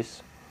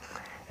 please."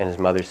 And his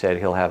mother said,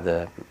 "He'll have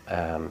the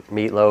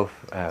meatloaf,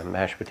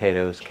 mashed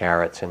potatoes,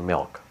 carrots, and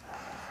milk."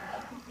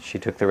 She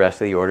took the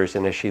rest of the orders,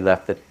 and as she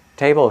left the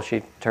table,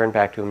 she turned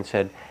back to him and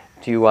said,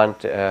 "Do you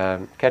want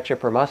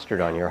ketchup or mustard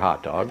on your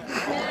hot dog?"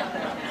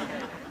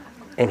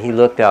 And he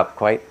looked up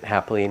quite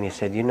happily and he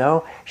said, "You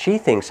know, she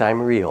thinks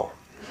I'm real."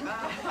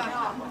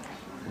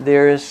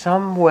 There is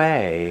some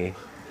way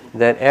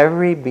that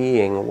every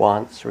being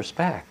wants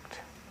respect.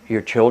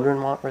 Your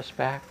children want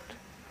respect.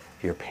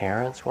 Your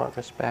parents want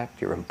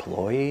respect. Your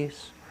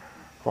employees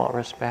want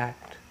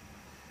respect.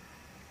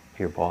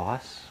 Your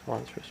boss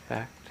wants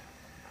respect.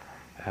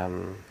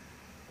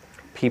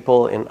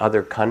 People in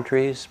other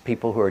countries,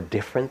 people who are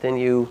different than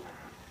you,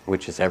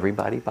 which is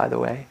everybody, by the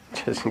way,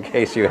 just in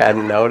case you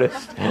hadn't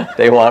noticed,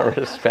 they want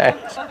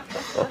respect.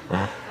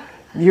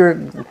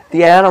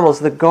 The animals,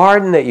 the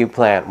garden that you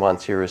plant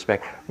wants your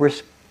respect.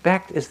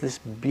 Respect is this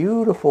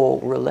beautiful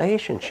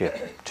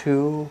relationship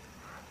to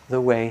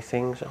the way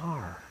things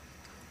are.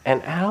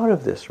 And out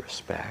of this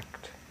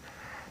respect,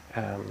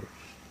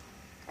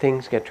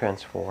 things get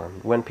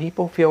transformed. When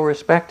people feel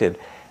respected,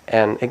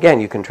 and again,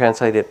 you can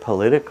translate it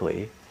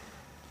politically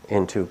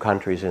into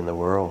countries in the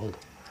world,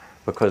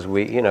 because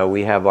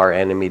we have our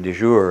enemy du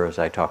jour, as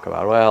I talk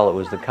about. Well, it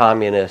was the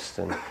communists,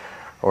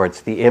 or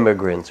it's the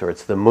immigrants, or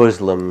it's the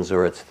Muslims,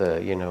 or it's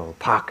the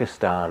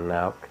Pakistan.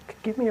 Now,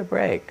 give me a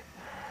break.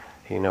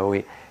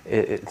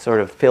 It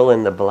sort of fill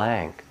in the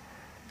blank.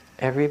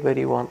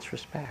 Everybody wants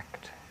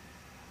respect.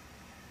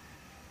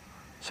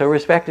 So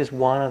respect is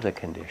one of the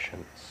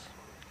conditions.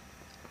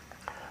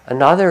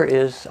 Another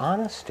is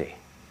honesty,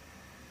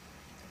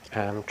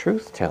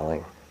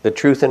 truth-telling. The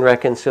Truth and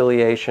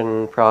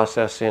Reconciliation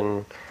process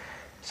in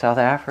South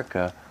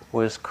Africa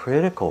was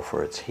critical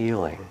for its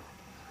healing,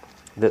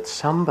 that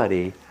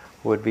somebody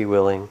would be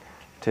willing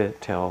to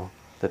tell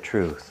the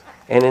truth.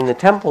 And in the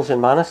temples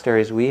and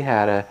monasteries, we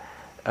had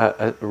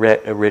a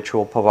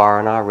ritual,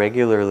 pavarana,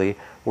 regularly,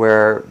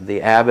 where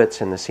the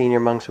abbots and the senior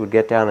monks would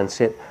get down and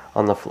sit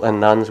on the and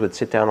nuns would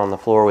sit down on the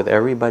floor with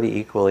everybody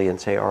equally and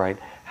say, all right,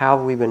 how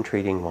have we been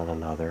treating one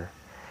another?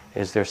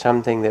 Is there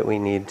something that we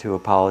need to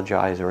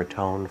apologize or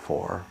atone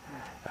for?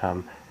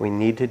 We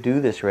need to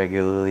do this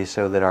regularly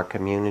so that our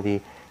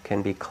community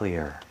can be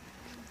clear.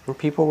 And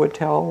people would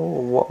tell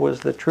what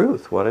was the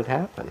truth, what had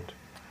happened.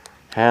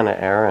 Hannah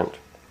Arendt,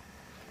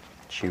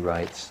 she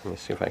writes, let me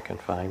see if I can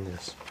find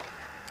this.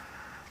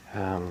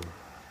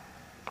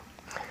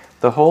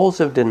 The holes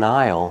of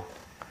denial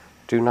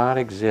do not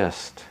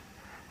exist.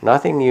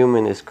 Nothing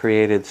human is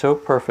created so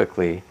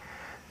perfectly.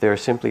 There are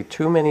simply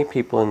too many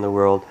people in the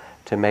world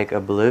to make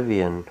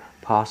oblivion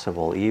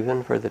possible,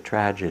 even for the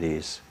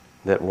tragedies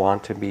that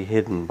want to be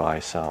hidden by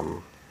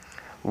some.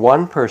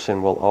 One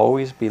person will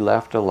always be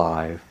left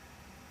alive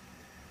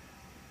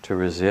to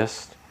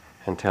resist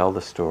and tell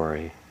the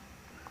story.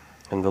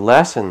 And the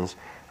lessons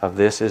of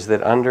this is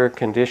that under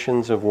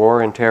conditions of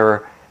war and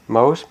terror,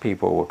 most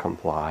people will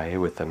comply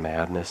with the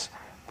madness,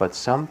 but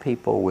some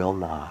people will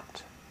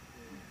not.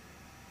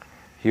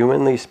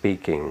 Humanly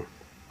speaking,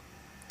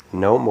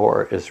 no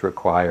more is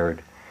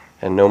required,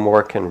 and no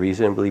more can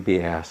reasonably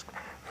be asked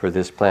for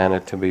this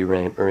planet to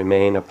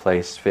remain a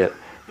place fit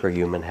for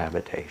human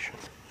habitation.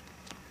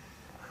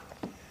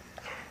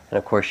 And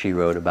of course she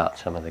wrote about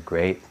some of the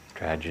great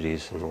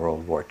tragedies in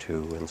World War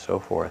II and so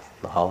forth,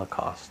 the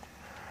Holocaust.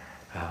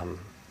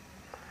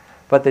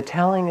 But the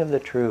telling of the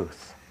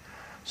truth.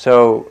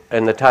 So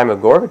in the time of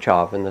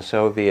Gorbachev and the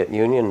Soviet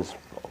Union's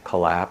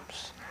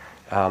collapse,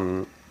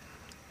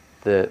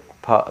 the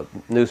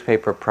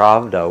newspaper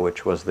Pravda,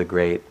 which was the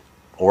great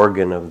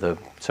organ of the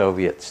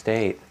Soviet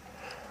state,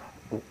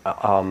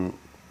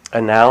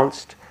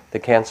 announced the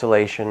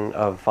cancellation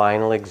of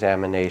final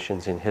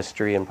examinations in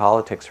history and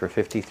politics for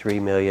 53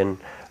 million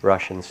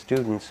Russian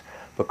students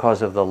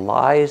because of the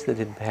lies that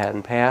had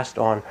been passed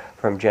on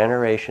from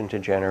generation to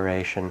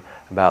generation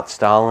about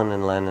Stalin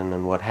and Lenin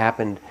and what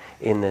happened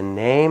in the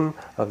name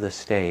of the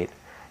state,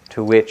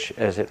 to which,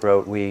 as it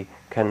wrote, we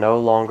can no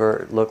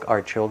longer look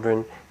our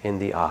children in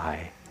the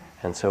eye.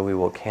 And so we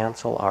will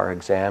cancel our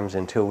exams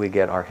until we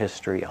get our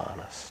history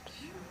honest.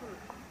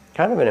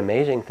 Kind of an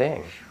amazing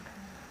thing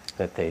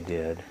that they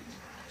did.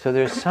 So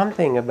there's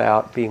something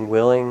about being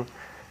willing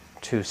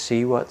to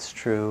see what's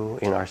true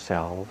in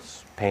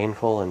ourselves,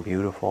 painful and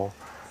beautiful,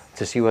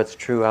 to see what's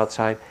true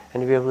outside,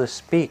 and to be able to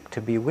speak,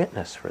 to be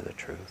witness for the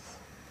truth.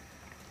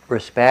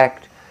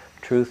 Respect,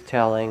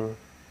 truth-telling,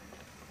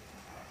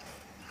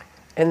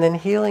 and then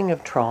healing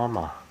of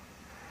trauma.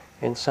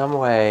 In some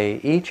way,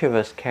 each of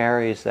us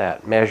carries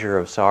that measure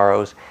of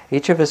sorrows.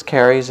 Each of us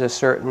carries a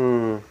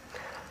certain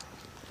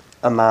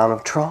amount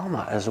of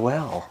trauma as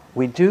well.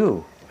 We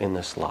do in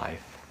this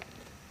life.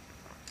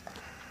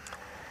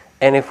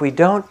 And if we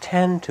don't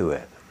tend to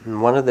it,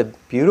 one of the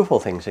beautiful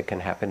things that can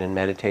happen in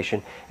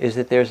meditation is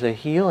that there's a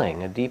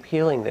healing, a deep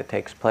healing that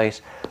takes place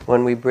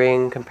when we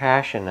bring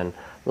compassion and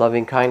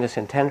loving kindness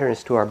and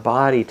tenderness to our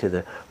body, to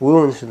the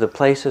wounds, to the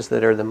places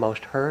that are the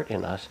most hurt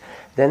in us.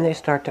 Then they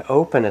start to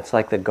open. It's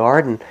like the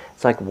garden.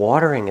 It's like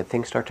watering and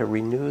things start to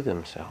renew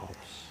themselves.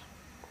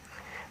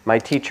 My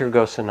teacher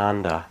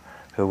Gosananda,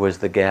 who was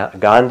the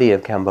Gandhi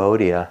of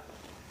Cambodia,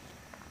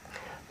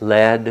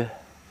 led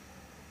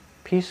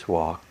peace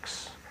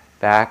walks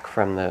back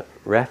from the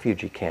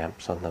refugee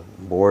camps on the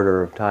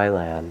border of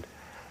Thailand.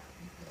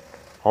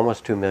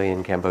 Almost 2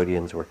 million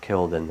Cambodians were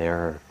killed in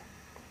their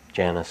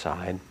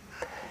genocide.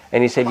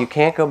 And he said, you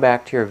can't go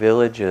back to your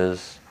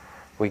villages.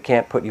 We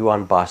can't put you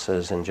on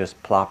buses and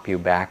just plop you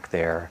back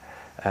there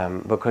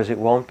because it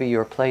won't be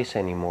your place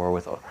anymore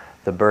with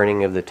the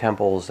burning of the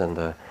temples and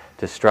the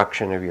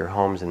destruction of your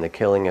homes and the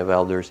killing of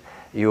elders.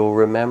 You'll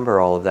remember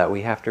all of that.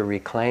 We have to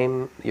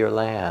reclaim your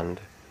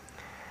land.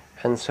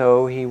 And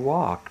so he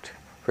walked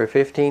for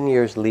 15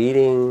 years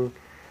leading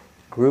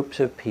groups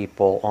of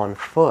people on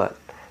foot,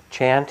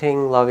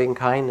 chanting loving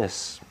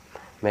kindness.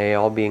 May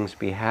all beings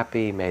be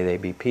happy, may they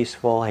be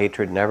peaceful.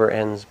 Hatred never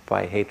ends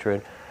by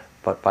hatred,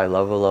 but by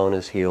love alone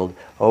is healed.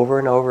 Over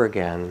and over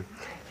again,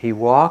 he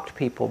walked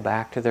people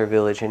back to their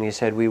village and he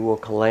said, we will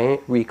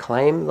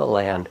reclaim the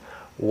land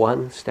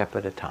one step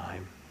at a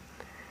time.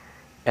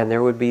 And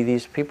there would be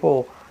these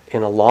people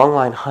in a long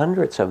line,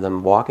 hundreds of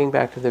them, walking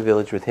back to the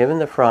village with him in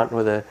the front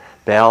with a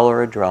bell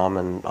or a drum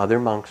and other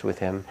monks with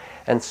him.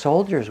 And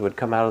soldiers would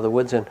come out of the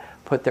woods and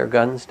put their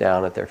guns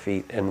down at their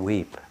feet and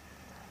weep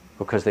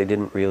because they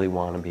didn't really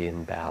want to be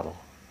in battle.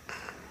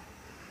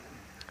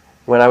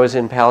 When I was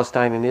in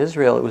Palestine and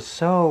Israel, it was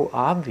so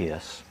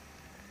obvious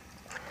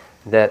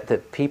that the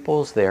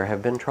peoples there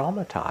have been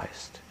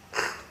traumatized.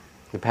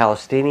 The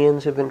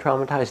Palestinians have been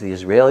traumatized, the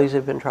Israelis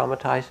have been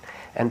traumatized,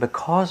 and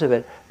because of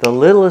it, the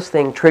littlest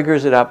thing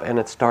triggers it up and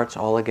it starts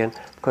all again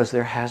because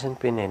there hasn't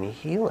been any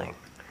healing.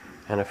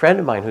 And a friend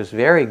of mine who's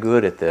very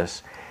good at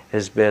this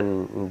has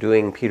been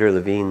doing Peter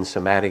Levine's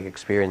somatic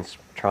experience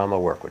trauma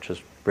work, which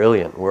is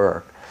brilliant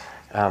work.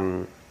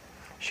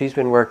 She's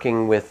been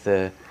working with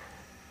the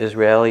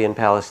Israeli and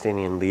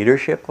Palestinian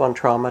leadership on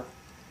trauma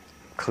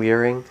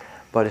clearing,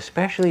 but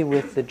especially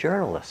with the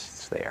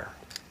journalists there.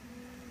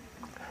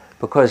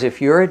 Because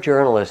if you're a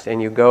journalist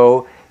and you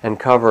go and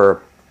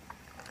cover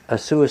a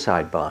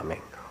suicide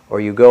bombing, or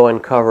you go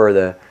and cover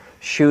the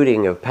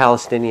shooting of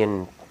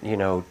Palestinian,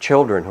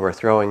 children who are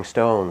throwing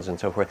stones and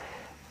so forth,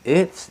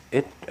 it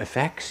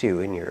affects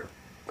you in your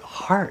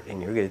heart,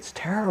 and it's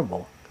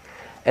terrible.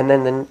 And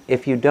then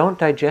if you don't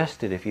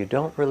digest it, if you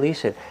don't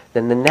release it,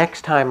 then the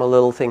next time a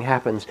little thing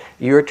happens,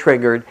 you're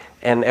triggered,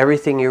 and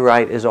everything you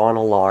write is on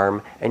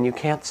alarm, and you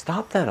can't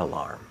stop that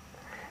alarm.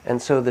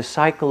 And so the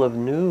cycle of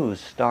news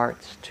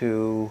starts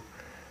to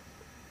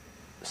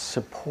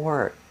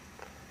support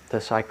the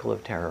cycle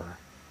of terror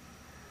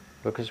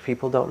because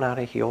people don't know how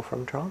to heal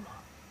from trauma.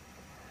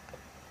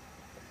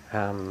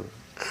 And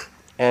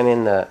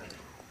in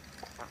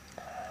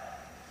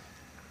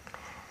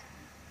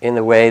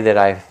the way that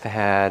I've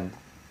had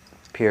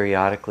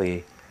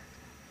periodically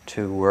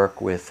to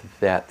work with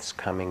vets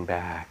coming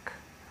back,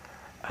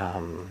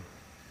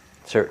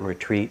 certain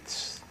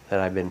retreats that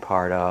I've been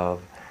part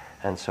of,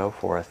 and so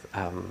forth.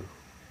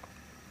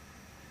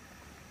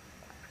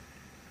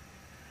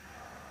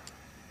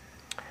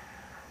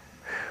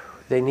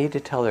 They need to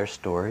tell their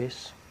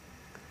stories.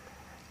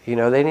 They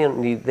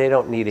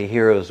don't need a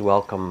hero's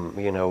welcome,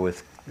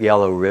 with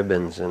yellow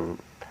ribbons and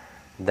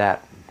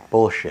that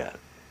bullshit.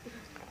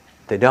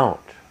 They don't,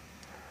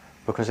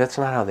 because that's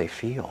not how they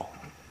feel.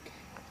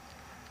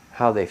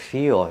 How they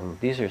feel, and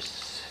these are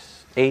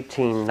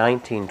 18,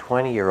 19,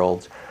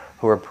 20-year-olds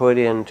who are put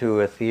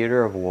into a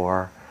theater of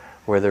war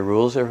where the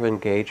rules of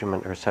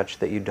engagement are such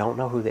that you don't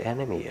know who the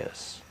enemy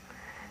is.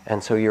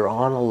 And so you're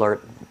on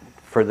alert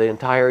for the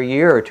entire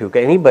year or two.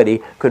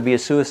 Anybody could be a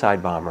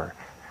suicide bomber,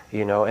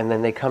 and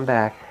then they come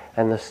back,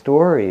 and the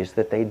stories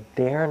that they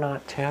dare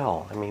not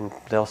tell,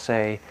 they'll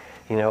say,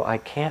 I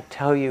can't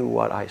tell you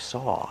what I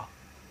saw,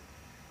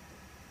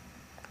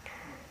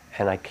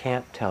 and I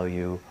can't tell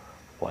you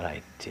what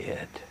I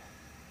did.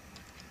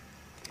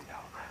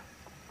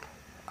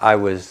 I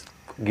was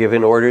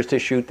given orders to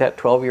shoot that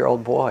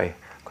 12-year-old boy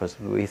because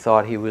we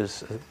thought he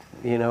was,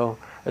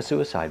 a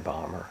suicide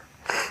bomber.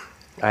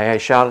 I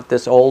shot at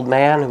this old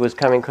man who was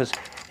coming because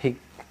he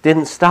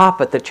didn't stop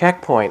at the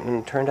checkpoint,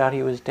 and it turned out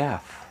he was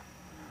deaf.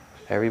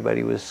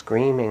 Everybody was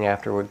screaming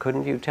afterward,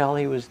 couldn't you tell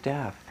he was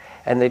deaf?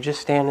 And they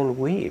just stand and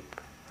weep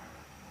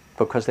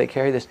because they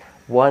carry this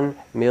 1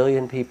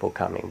 million people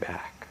coming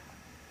back,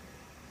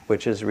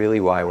 which is really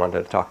why I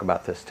wanted to talk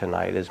about this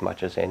tonight as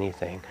much as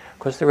anything,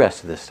 because the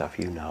rest of this stuff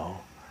you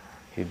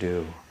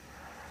do.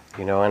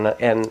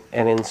 And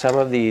in some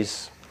of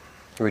these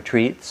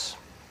retreats,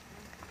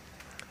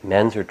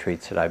 men's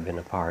retreats that I've been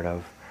a part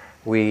of,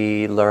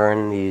 we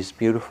learn these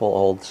beautiful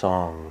old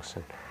songs,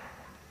 and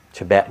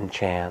Tibetan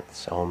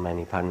chants, Om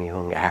Mani Padme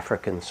Hung,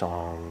 African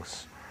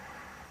songs,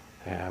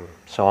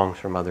 songs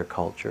from other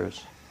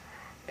cultures.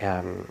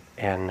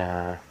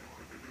 I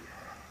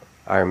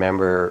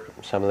remember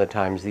some of the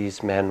times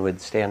these men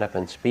would stand up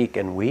and speak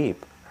and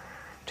weep,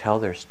 tell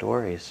their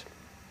stories.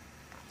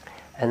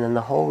 And then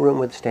the whole room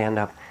would stand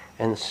up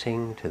and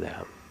sing to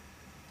them.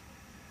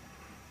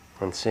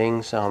 And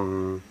sing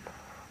some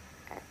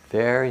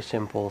very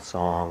simple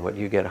song, but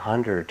you get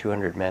 100 or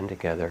 200 men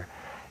together.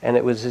 And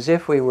it was as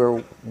if we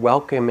were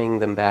welcoming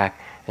them back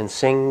and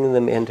singing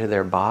them into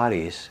their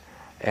bodies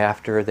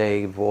after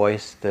they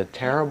voiced the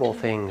terrible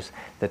things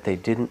that they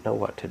didn't know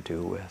what to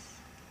do with.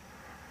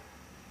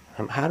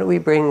 How do we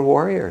bring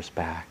warriors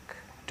back?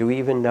 Do we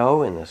even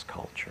know in this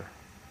culture?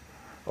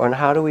 Or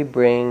how do we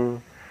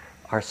bring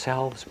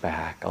ourselves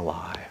back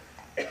alive?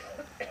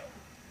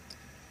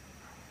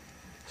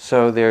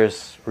 So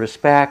there's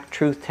respect,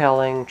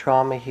 truth-telling,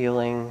 trauma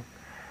healing,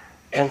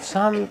 and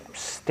some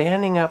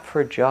standing up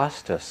for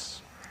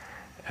justice.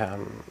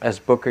 As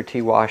Booker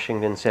T.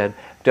 Washington said,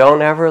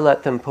 don't ever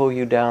let them pull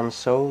you down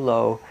so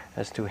low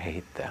as to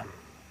hate them.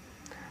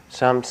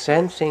 Some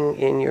sensing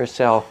in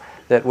yourself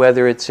that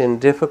whether it's in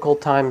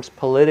difficult times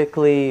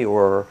politically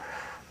or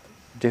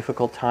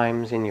difficult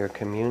times in your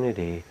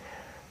community,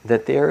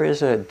 that there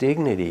is a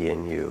dignity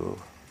in you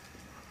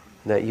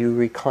that you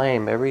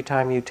reclaim every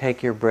time you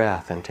take your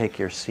breath and take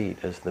your seat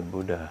as the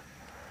Buddha.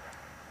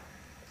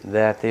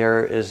 That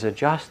there is a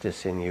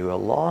justice in you, a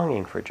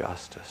longing for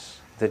justice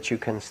that you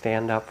can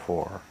stand up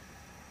for.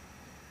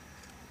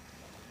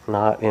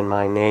 Not in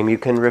my name. You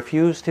can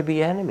refuse to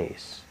be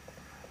enemies.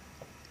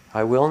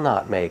 I will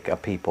not make a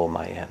people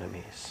my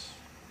enemies.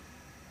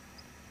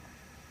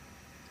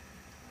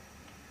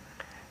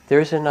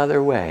 There's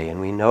another way, and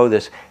we know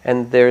this.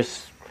 And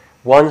there's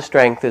one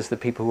strength is the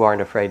people who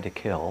aren't afraid to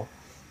kill.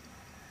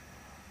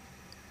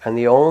 And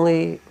the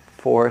only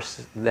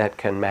force that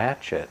can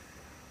match it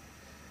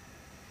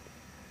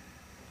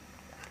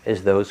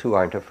is those who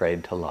aren't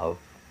afraid to love.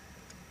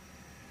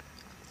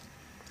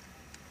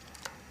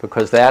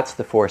 Because that's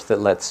the force that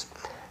lets,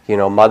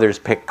 mothers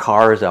pick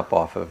cars up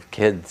off of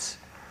kids,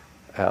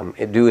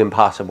 do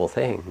impossible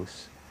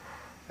things.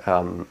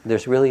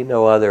 There's really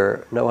no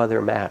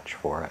other match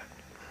for it.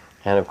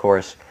 And of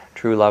course,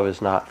 true love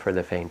is not for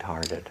the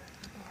faint-hearted.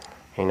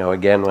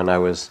 Again, when I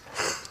was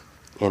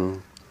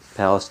in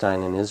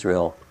Palestine and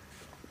Israel,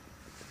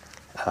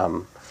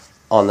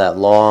 on that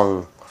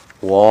long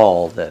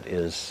wall that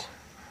is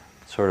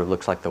sort of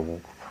looks like the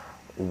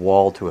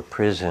wall to a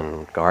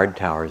prison, guard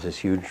towers, this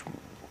huge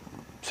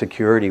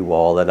security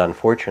wall that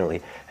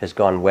unfortunately has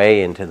gone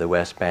way into the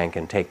West Bank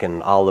and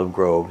taken olive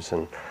groves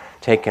and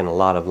taken a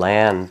lot of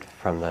land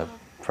from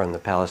the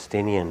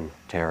Palestinian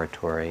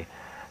territory.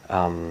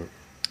 On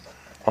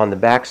the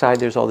backside,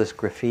 there's all this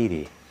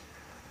graffiti,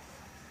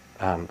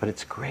 but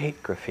it's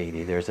great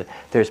graffiti.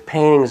 There's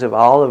paintings of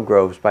olive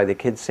groves by the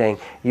kids saying,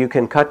 "You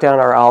can cut down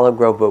our olive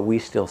grove, but we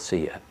still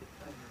see it."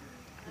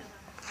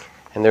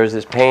 And there's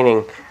this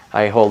painting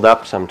I hold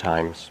up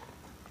sometimes.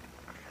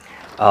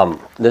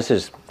 This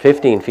is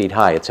 15 feet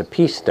high. It's a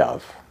peace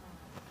dove.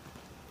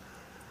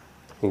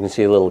 You can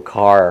see a little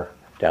car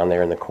down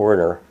there in the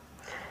corner.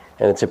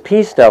 And it's a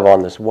peace dove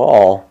on this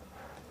wall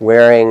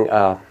wearing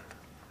a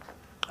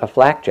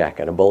flak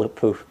jacket, a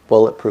bulletproof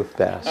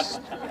vest.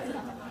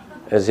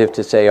 As if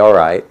to say, all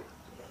right,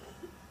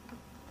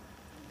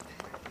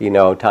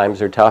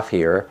 times are tough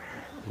here.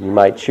 You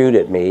might shoot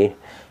at me,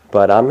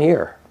 but I'm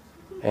here,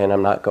 and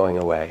I'm not going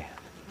away.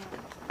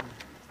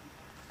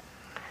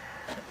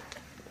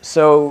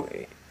 So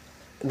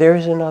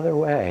there's another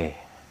way.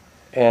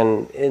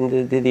 And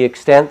in the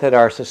extent that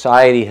our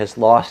society has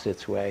lost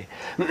its way,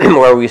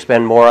 where we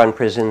spend more on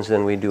prisons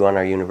than we do on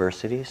our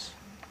universities,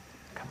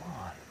 come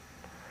on.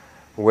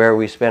 Where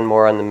we spend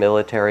more on the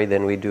military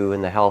than we do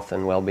in the health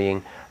and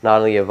well-being, not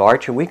only of our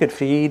children, we could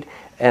feed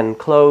and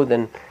clothe,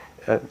 and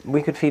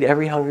we could feed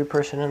every hungry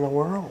person in the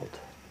world.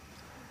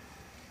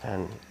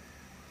 And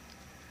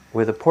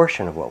with a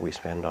portion of what we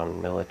spend on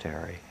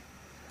military.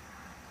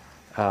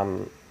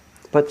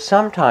 But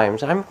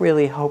sometimes, I'm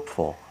really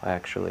hopeful,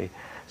 actually.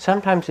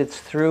 Sometimes it's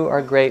through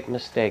our great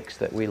mistakes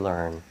that we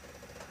learn.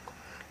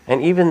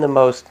 And even the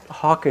most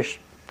hawkish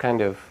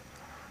kind of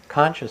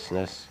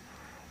consciousness,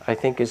 I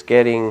think, is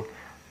getting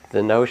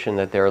the notion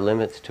that there are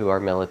limits to our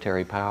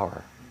military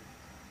power.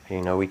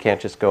 We can't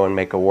just go and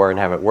make a war and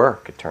have it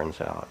work, it turns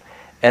out.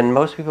 And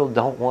most people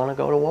don't want to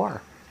go to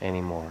war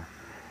anymore.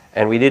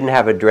 And we didn't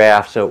have a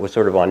draft, so it was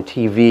sort of on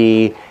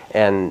TV,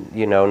 and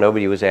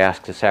nobody was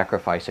asked to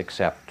sacrifice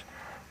except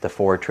the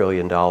 $4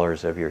 trillion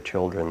of your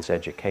children's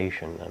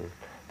education and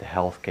the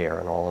health care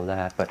and all of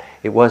that. But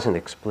it wasn't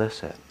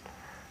explicit.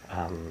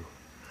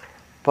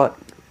 But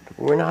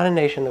we're not a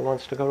nation that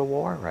wants to go to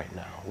war right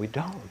now. We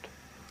don't.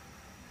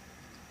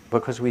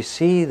 Because we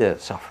see the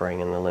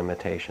suffering and the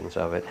limitations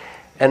of it.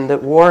 And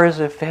that war is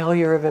a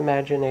failure of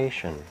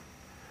imagination.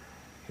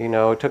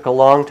 It took a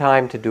long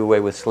time to do away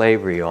with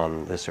slavery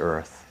on this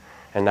earth.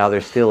 And now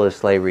there still is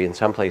slavery in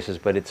some places,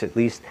 but it's at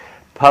least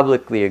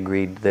publicly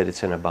agreed that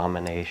it's an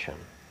abomination.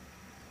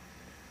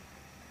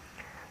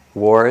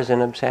 War is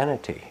an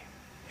obscenity,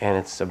 and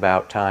it's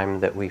about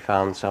time that we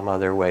found some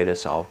other way to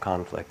solve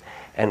conflict.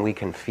 And we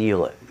can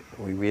feel it.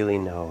 We really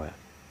know it.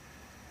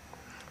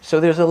 So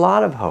there's a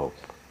lot of hope.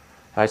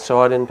 I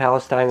saw it in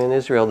Palestine and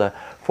Israel, the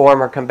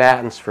former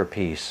combatants for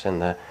peace,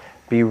 and the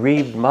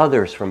bereaved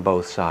mothers from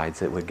both sides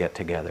that would get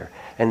together,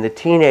 and the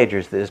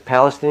teenagers, the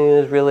Palestinian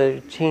and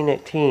Israeli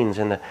teens,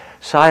 and the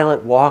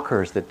silent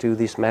walkers that do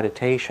this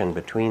meditation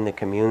between the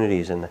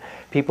communities, and the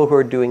people who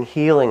are doing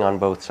healing on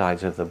both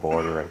sides of the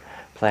border and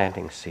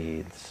planting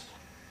seeds.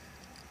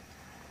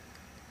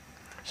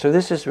 So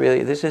this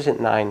isn't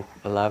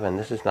 9/11,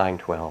 this is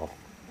 9/12.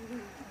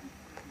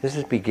 This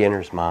is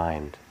beginner's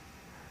mind,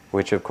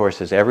 which of course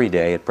is every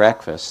day at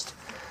breakfast,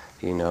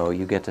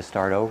 you get to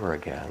start over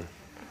again.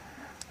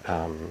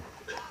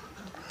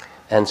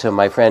 And so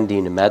my friend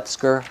Dina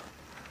Metzger,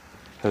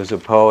 who's a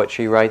poet,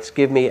 she writes,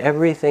 "Give me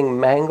everything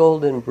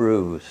mangled and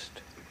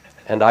bruised,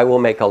 and I will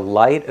make a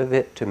light of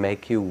it to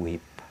make you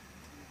weep.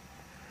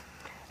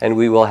 And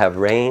we will have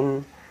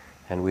rain,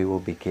 and we will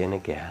begin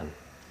again."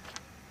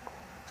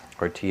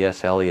 Or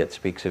T.S. Eliot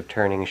speaks of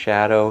turning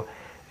shadow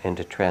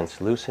into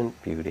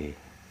translucent beauty.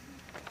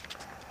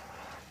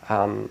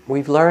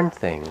 We've learned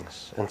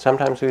things, and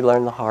sometimes we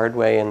learn the hard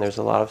way, and there's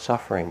a lot of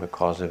suffering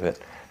because of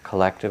it,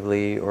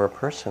 collectively or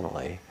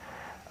personally.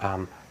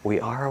 We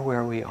are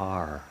where we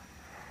are,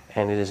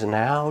 and it is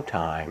now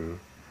time,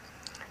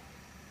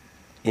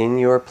 in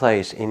your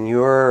place, in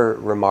your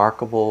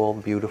remarkable,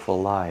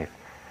 beautiful life,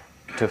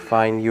 to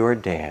find your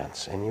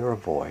dance and your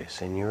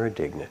voice and your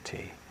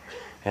dignity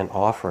and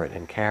offer it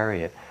and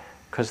carry it,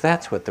 because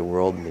that's what the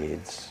world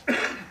needs.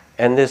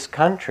 And this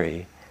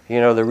country,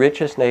 the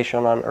richest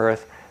nation on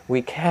earth,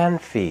 we can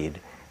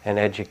feed and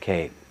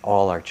educate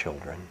all our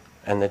children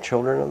and the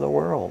children of the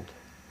world.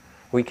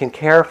 We can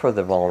care for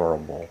the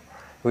vulnerable.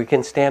 We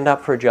can stand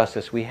up for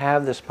justice. We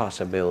have this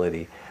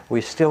possibility.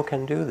 We still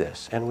can do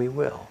this, and we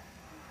will.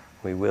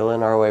 We will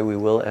in our way, we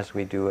will as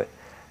we do it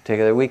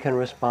together. We can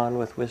respond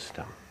with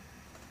wisdom.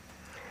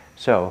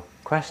 So,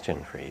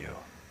 question for you.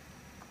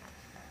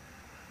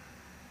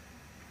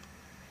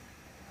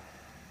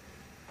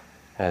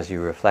 As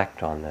you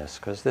reflect on this,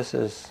 because this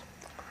is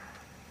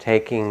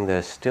taking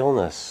the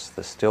stillness,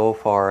 the still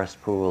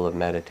forest pool of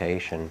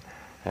meditation,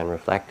 and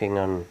reflecting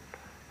on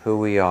who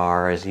we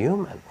are as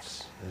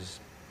humans.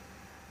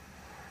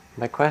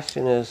 My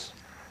question is,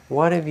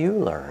 what have you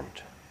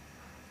learned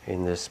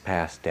in this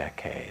past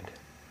decade?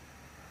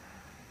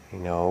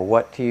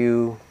 What do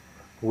you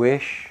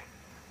wish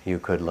you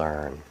could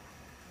learn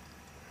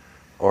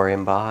or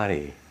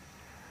embody?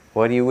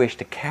 What do you wish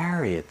to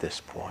carry at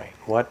this point?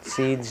 What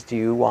seeds do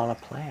you want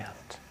to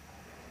plant?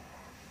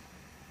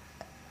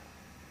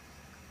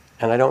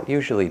 And I don't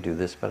usually do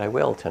this, but I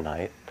will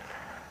tonight.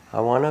 I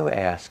want to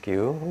ask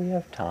you, we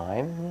have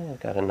time, we've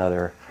got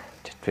another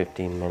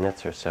 15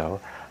 minutes or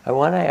so. I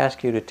want to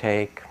ask you to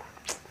take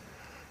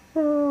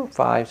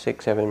 5,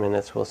 6, 7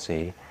 minutes, we'll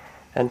see,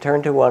 and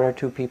turn to one or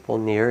two people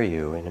near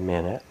you in a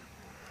minute.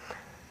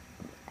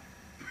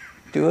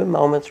 Do a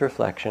moment's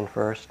reflection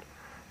first,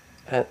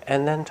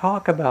 and then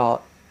talk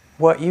about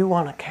what you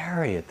want to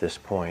carry at this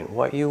point,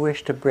 what you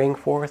wish to bring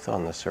forth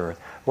on this earth,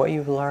 what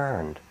you've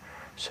learned,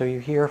 so you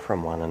hear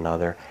from one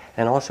another,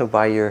 and also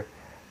by your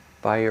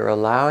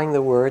allowing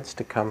the words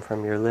to come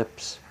from your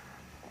lips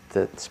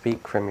that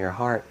speak from your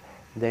heart,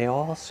 they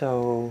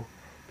also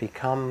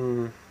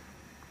become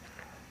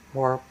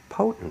more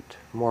potent,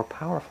 more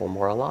powerful,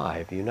 more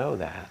alive. You know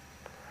that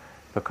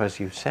because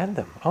you've said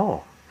them.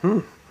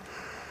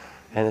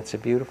 And it's a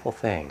beautiful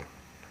thing.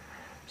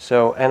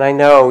 So, and I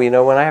know,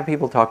 when I have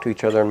people talk to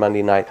each other on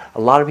Monday night,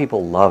 a lot of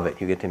people love it.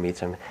 You get to meet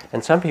some,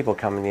 and some people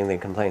come in and they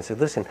complain and say,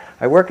 listen,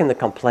 I work in the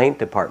complaint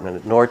department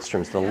at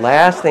Nordstrom's. The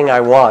last thing I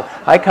want,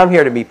 I come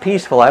here to be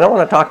peaceful. I don't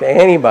want to talk to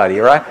anybody,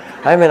 right?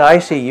 I'm an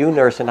ICU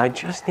nurse and I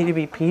just need to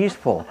be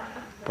peaceful.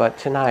 But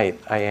tonight,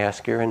 I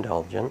ask your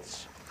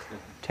indulgence.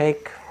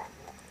 Take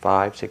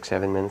 5, 6,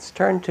 7 minutes,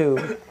 turn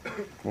to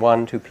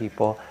 1, 2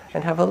 people,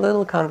 and have a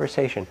little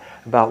conversation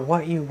about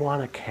what you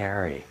want to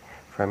carry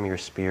from your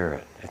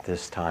spirit at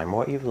this time,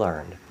 what you've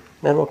learned.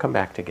 Then we'll come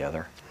back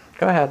together.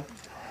 Go ahead.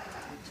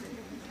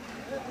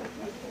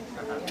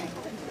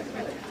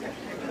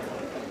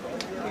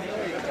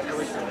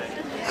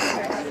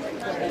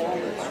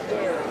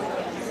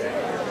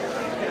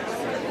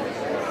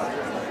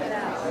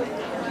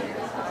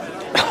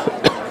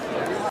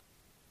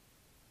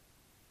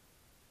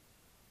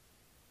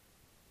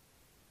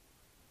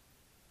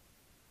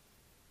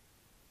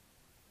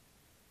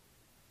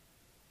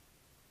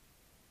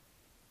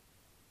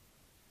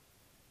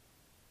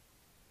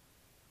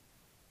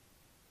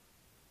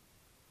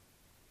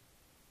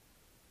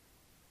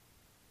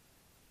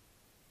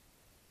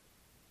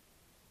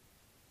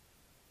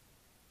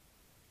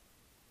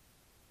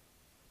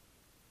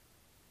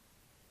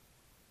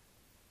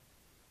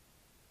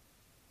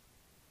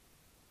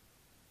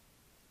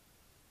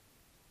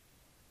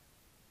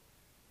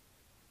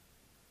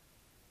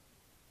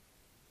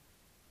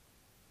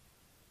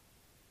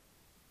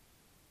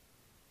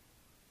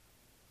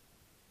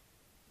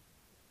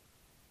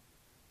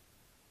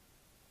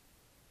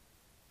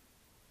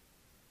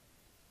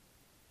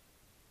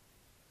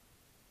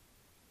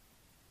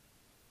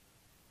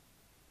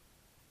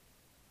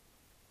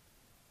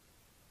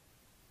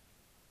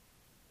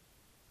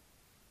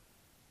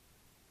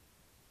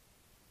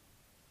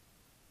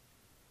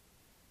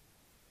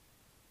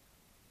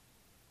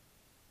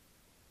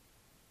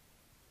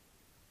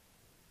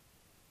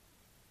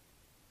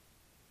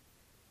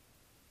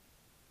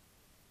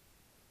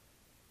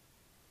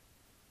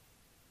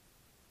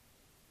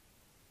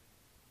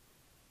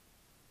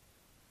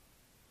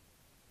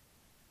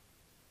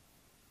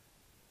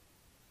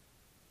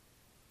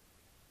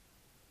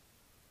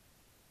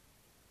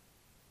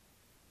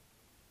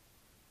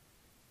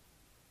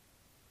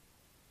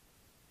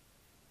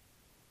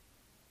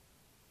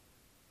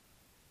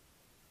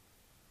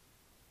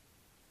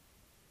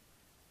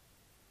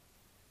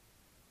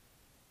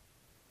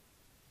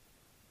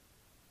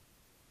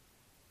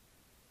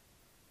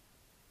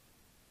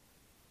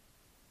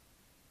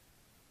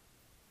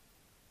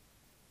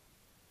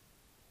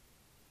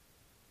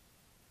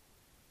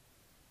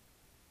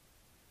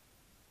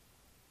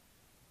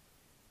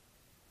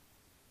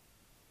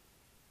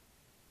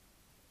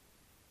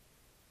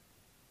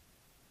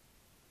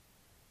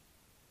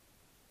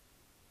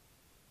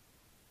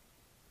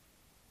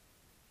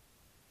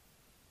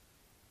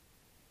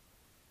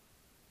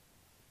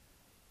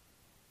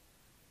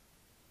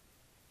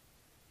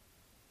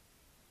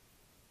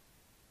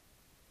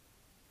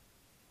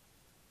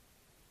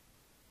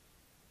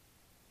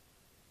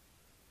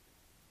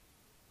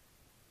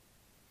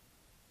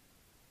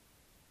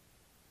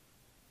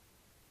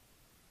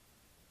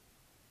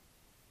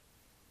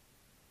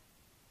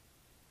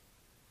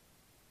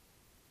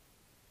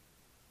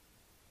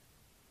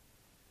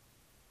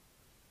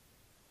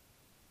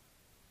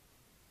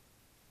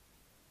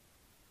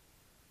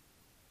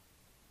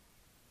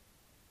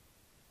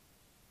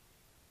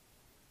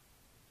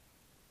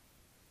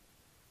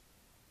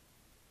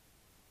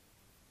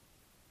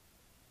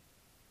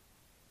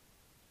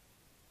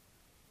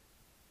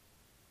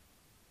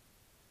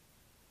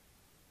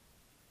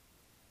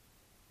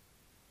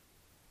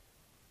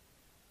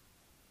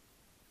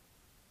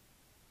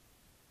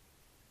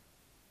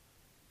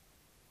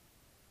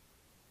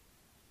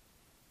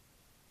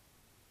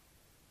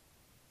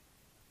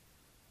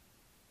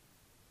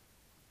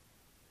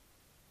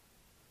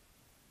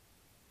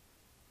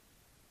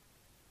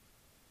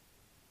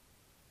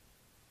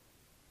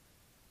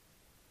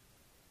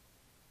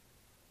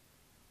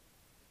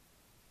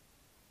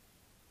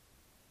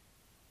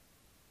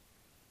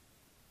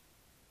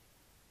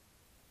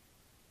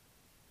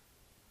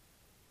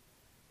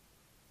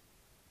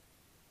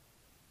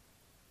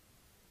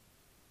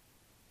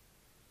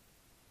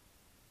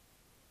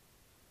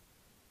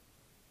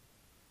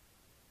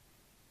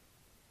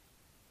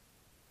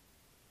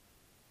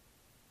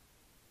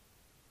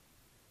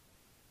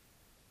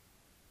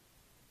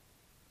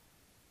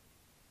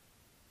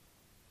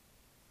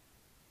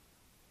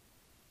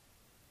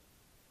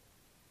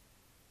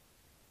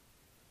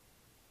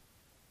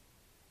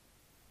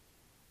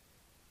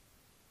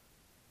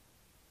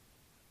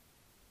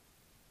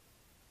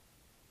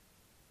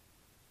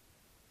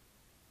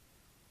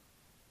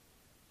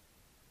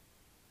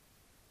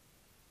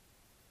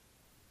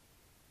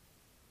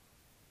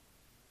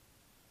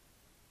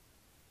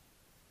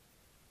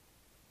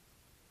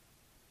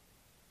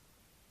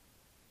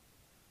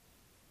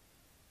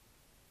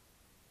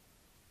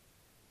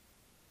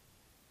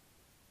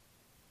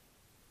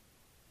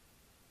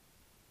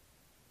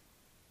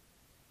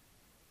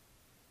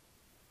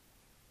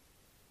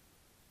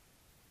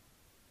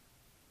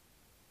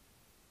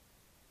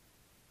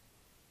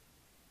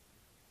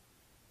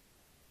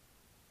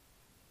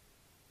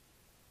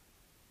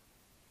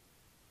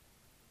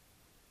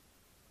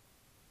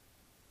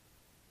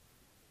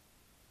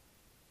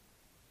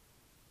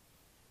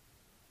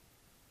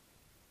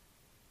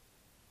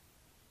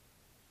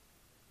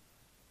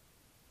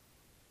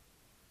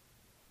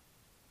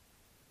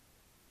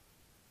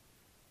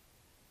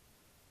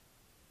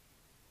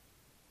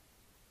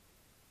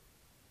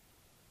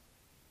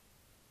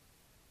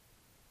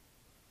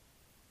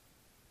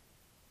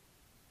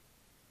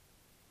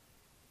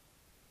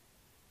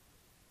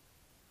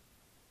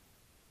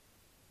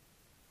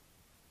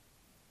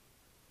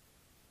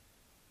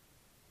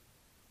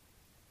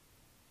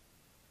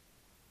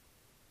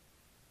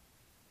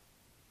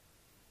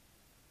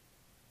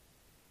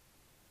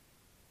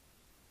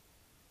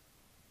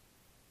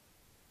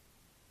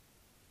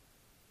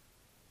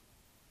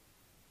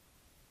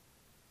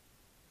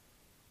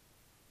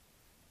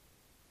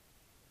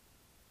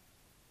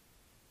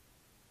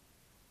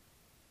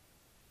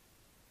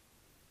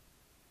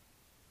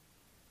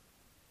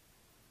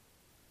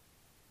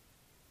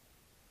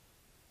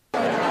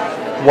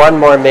 one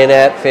more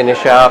minute,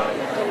 finish up.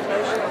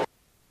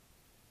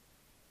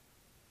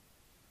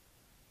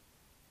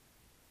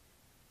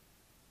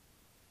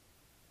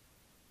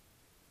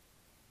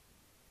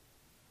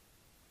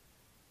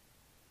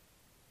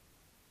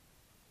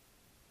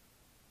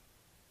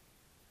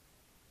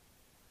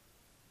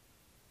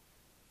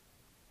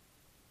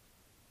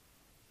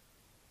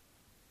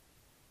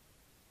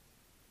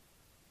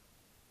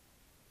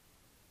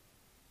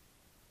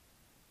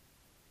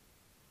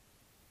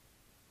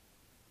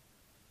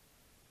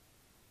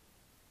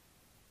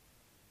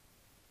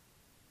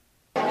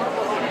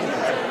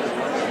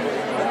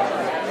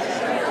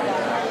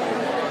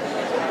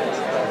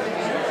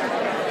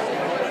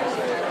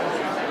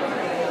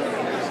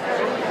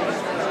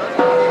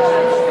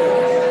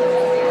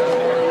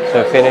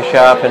 So finish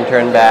up and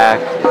turn back.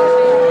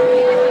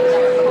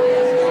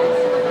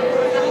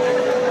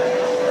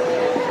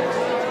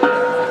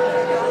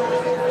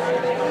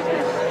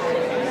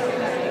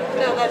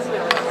 No, that's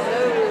not.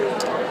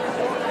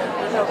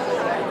 No.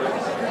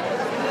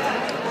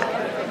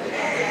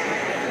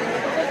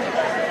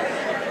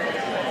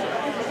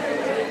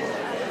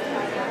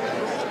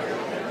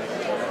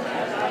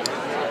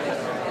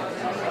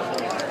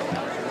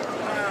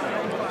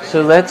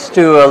 So let's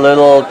do a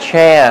little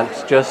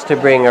chant just to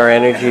bring our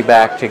energy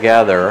back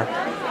together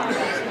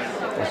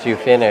as you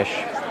finish.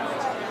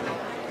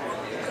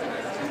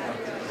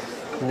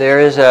 There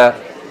is a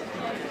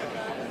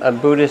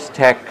Buddhist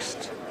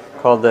text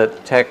called the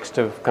Text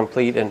of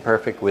Complete and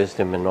Perfect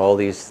Wisdom, and all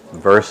these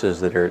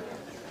verses that are,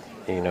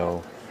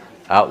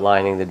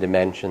 outlining the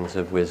dimensions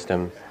of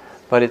wisdom.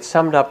 But it's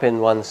summed up in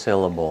one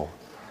syllable,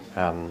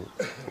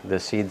 the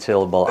seed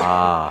syllable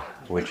ah,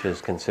 which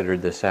is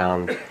considered the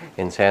sound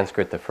in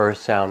Sanskrit, the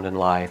first sound in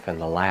life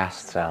and the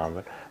last sound.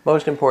 But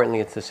most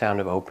importantly, it's the sound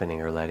of opening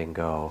or letting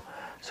go.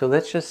 So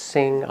let's just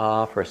sing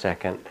ah for a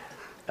second.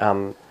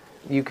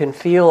 You can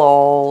feel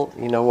all,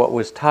 what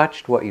was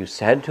touched, what you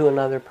said to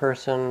another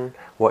person,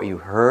 what you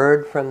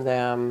heard from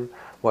them,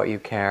 what you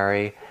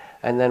carry.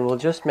 And then we'll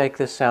just make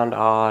this sound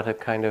ah to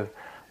kind of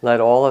let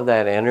all of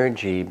that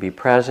energy be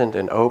present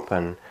and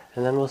open.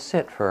 And then we'll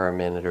sit for a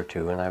minute or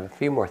two, and I have a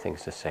few more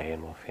things to say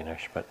and we'll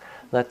finish. But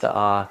let the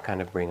ah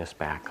kind of bring us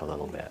back a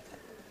little bit.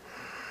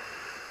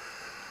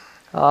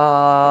 Ah,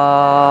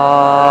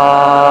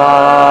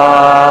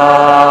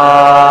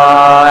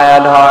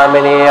 and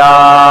harmony,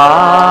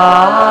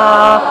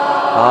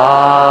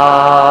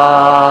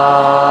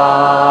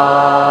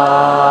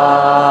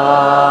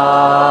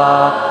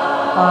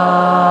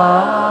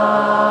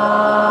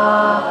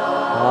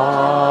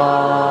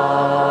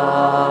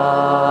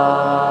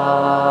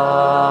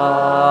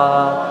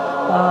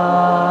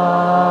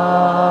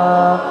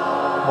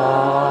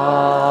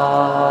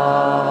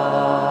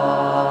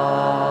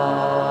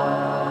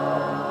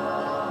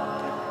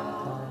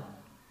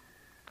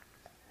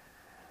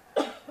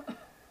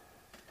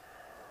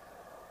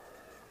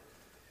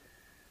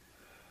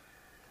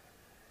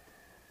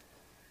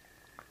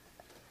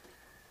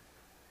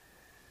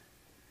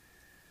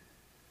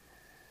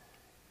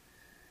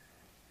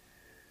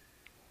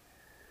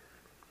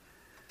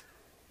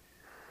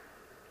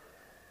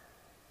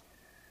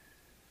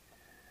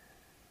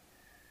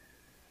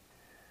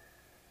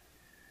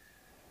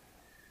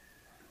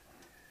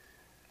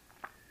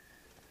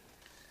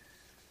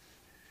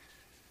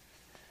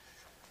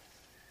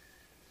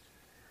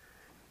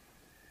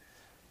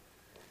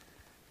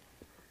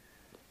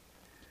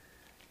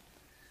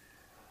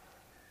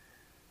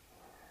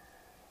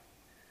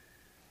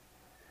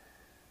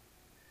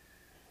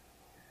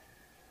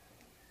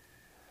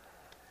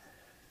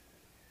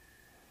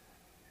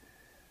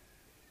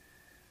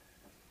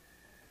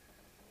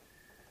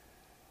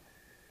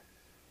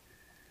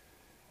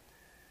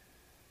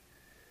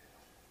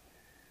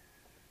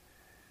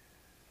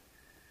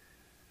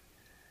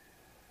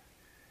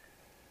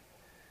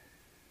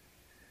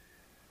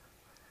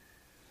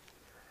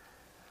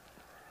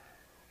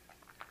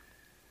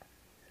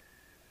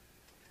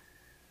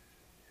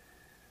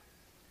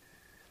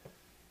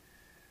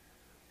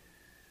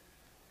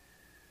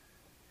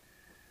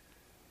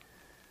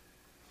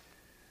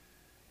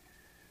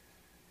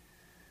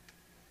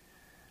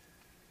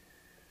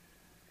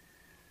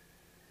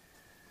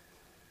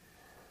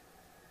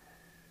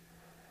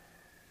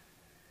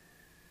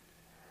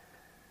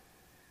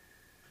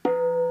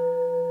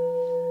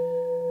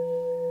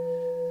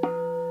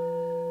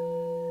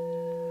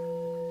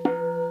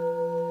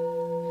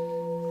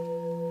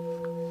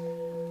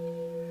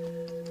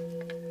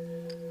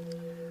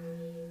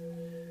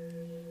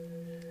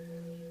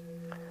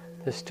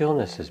 The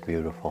stillness is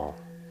beautiful.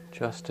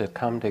 Just to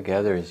come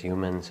together as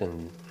humans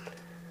and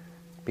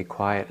be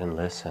quiet and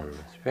listen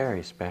is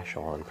very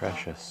special and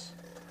precious.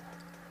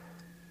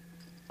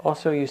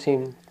 Also, you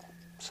seem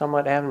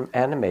somewhat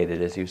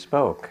animated as you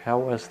spoke. How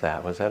was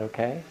that? Was that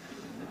okay?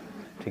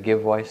 To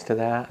give voice to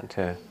that,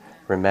 to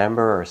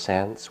remember or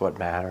sense what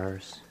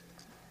matters.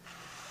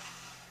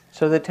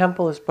 So the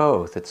temple is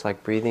both. It's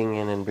like breathing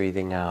in and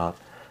breathing out,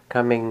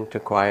 coming to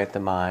quiet the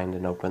mind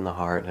and open the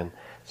heart and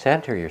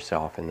center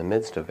yourself in the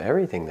midst of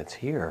everything that's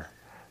here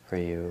for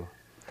you.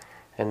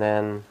 And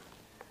then,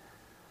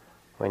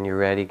 when you're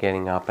ready,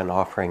 getting up and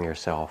offering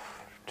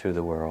yourself to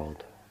the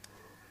world.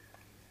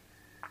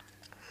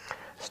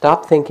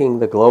 Stop thinking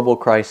the global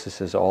crisis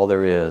is all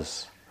there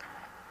is.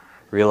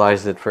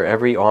 Realize that for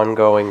every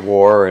ongoing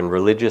war and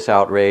religious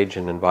outrage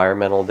and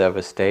environmental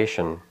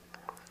devastation,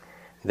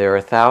 there are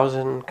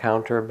 1,000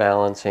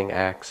 counterbalancing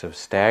acts of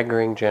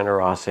staggering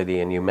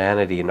generosity and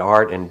humanity and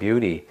art and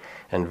beauty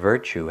and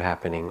virtue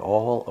happening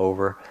all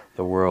over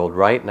the world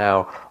right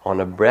now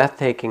on a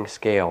breathtaking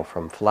scale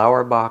from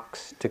flower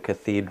box to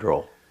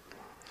cathedral.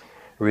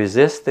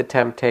 Resist the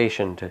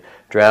temptation to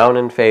drown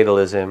in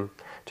fatalism,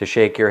 to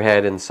shake your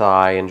head and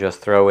sigh and just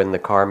throw in the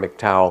karmic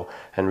towel,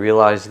 and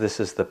realize this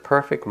is the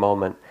perfect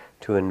moment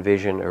to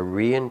envision a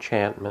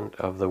re-enchantment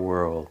of the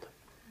world.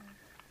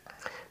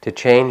 To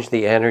change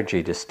the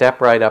energy, to step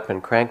right up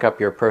and crank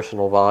up your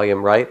personal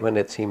volume right when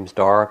it seems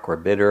dark or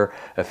bitter,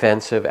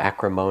 offensive,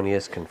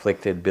 acrimonious,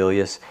 conflicted,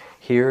 bilious.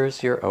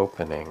 Here's your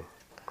opening.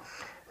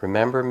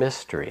 Remember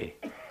mystery,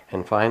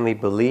 and finally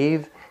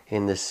believe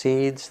in the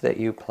seeds that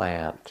you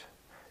plant.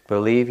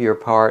 Believe you're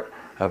part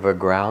of a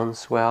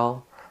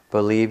groundswell.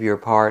 Believe you're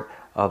part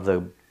of the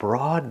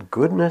broad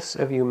goodness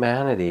of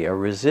humanity, a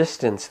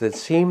resistance that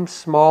seems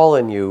small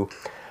in you,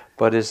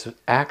 but is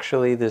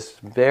actually this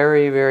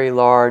very, very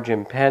large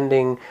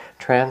impending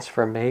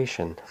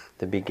transformation,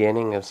 the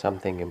beginning of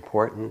something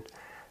important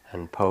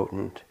and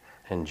potent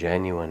and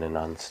genuine and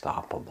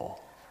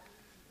unstoppable.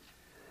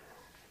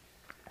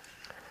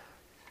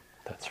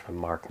 That's from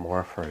Mark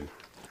Morford.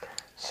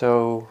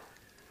 So,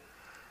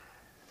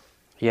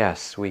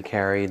 yes, we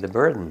carry the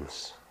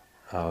burdens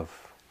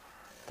of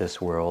this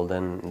world,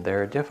 and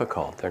they're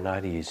difficult, they're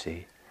not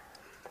easy.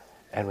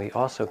 And we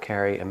also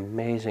carry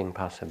amazing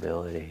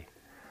possibility.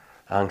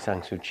 Aung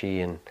San Suu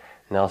Kyi and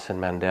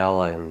Nelson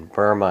Mandela in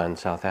Burma and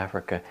South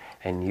Africa,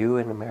 and you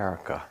in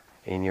America,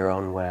 in your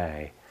own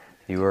way,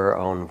 your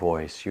own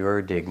voice,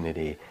 your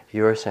dignity,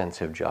 your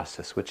sense of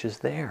justice, which is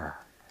there.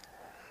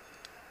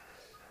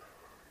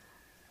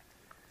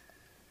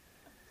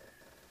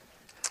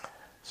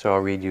 So I'll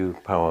read you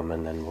a poem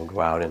and then we'll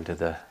go out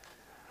into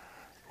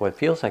what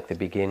feels like the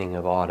beginning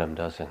of autumn,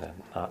 doesn't it?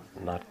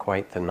 Not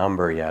quite the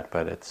number yet,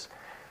 but it's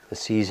the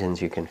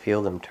seasons, you can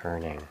feel them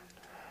turning.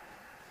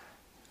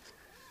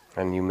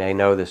 And you may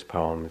know this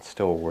poem, it's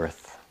still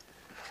worth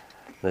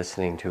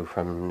listening to,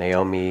 from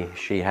Naomi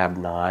Shihab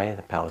Nye,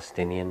 the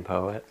Palestinian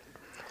poet,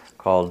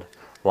 called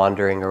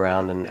Wandering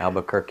Around an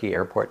Albuquerque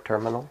Airport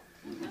Terminal.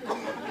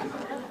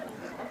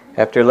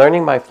 After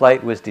learning my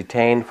flight was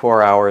detained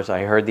 4 hours,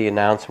 I heard the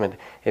announcement,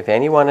 if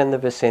anyone in the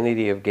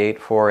vicinity of Gate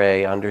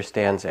 4A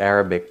understands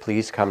Arabic,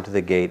 please come to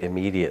the gate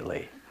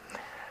immediately.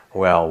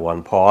 Well,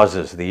 one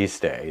pauses these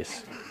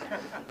days.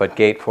 But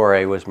Gate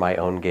 4A was my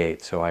own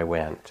gate, so I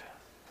went.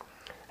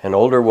 An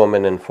older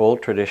woman in full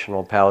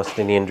traditional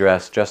Palestinian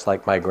dress, just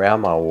like my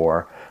grandma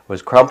wore,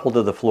 was crumpled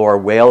to the floor,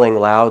 wailing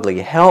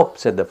loudly. "Help,"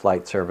 said the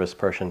flight service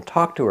person.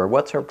 "Talk to her.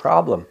 What's her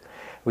problem?"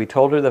 We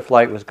told her the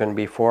flight was going to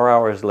be 4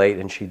 hours late,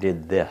 and she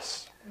did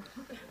this.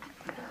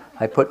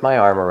 I put my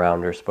arm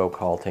around her, spoke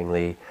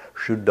haltingly,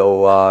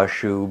 "Shudoa,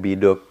 shu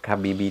biduk,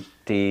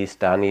 habibiti,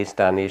 stani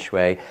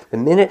shwe." The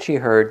minute she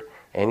heard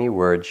any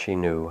words she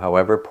knew,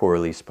 however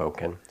poorly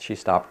spoken, she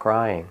stopped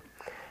crying.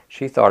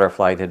 She thought her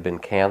flight had been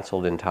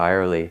canceled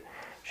entirely.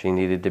 She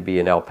needed to be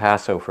in El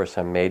Paso for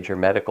some major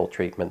medical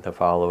treatment the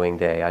following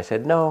day. I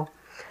said, "No,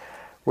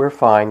 we're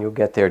fine. You'll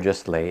get there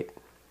just late."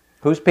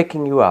 "Who's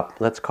picking you up?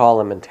 Let's call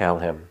him and tell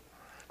him."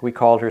 We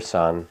called her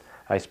son.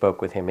 I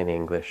spoke with him in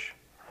English.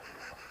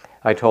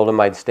 I told him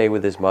I'd stay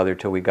with his mother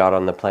till we got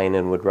on the plane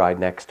and would ride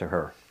next to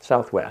her.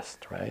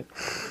 Southwest, right?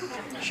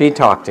 She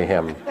talked to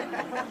him.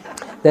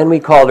 Then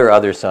we called her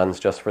other sons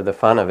just for the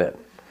fun of it.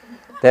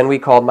 Then we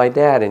called my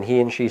dad, and he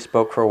and she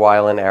spoke for a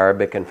while in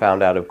Arabic and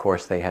found out, of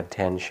course, they had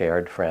 10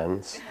 shared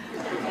friends.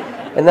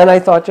 And then I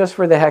thought, just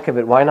for the heck of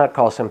it, why not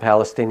call some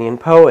Palestinian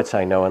poets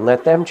I know and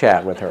let them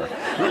chat with her?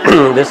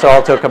 This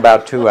all took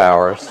about 2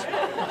 hours.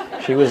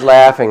 She was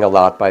laughing a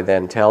lot by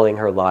then, telling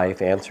her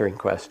life, answering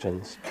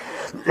questions.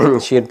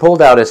 She had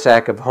pulled out a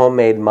sack of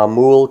homemade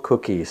mamoul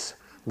cookies,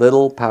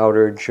 little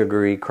powdered,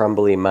 sugary,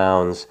 crumbly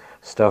mounds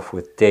stuffed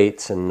with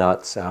dates and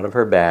nuts, out of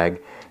her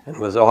bag, and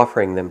was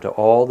offering them to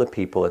all the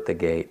people at the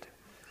gate.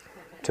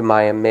 To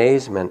my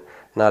amazement,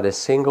 not a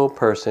single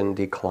person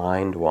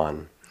declined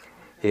one.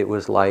 It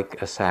was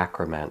like a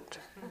sacrament.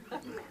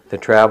 The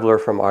traveler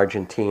from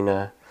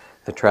Argentina,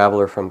 the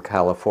traveler from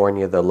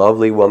California, the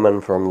lovely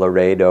woman from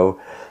Laredo,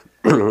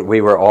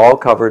 we were all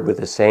covered with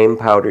the same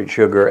powdered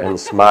sugar and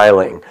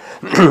smiling.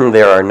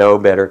 There are no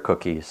better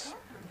cookies.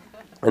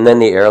 And then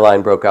the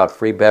airline broke out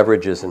free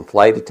beverages, and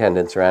flight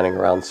attendants running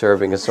around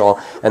serving us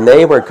all, and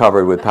they were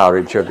covered with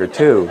powdered sugar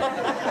too.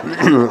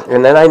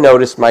 And then I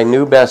noticed my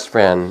new best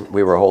friend,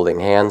 we were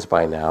holding hands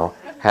by now,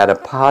 had a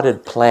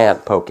potted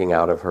plant poking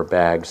out of her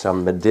bag,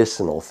 some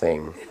medicinal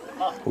thing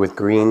with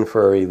green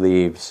furry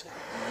leaves.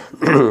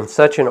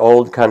 Such an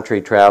old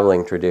country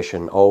traveling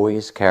tradition,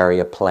 always carry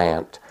a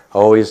plant,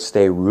 always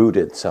stay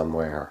rooted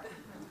somewhere.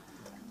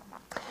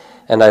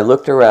 And I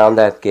looked around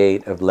that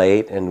gate of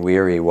late and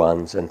weary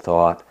ones and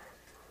thought,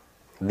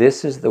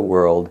 this is the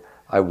world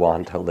I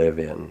want to live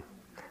in.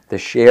 The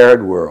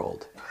shared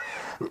world.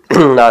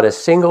 Not a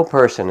single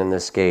person in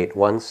this gate,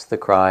 once the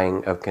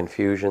crying of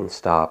confusion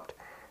stopped,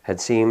 had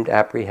seemed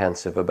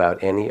apprehensive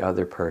about any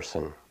other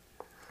person.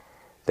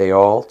 They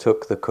all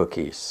took the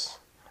cookies.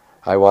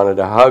 I wanted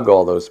to hug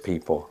all those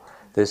people.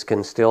 This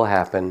can still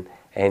happen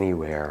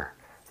anywhere.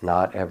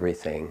 Not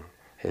everything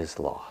is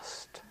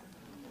lost.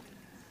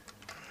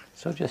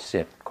 So just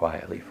sit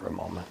quietly for a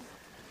moment.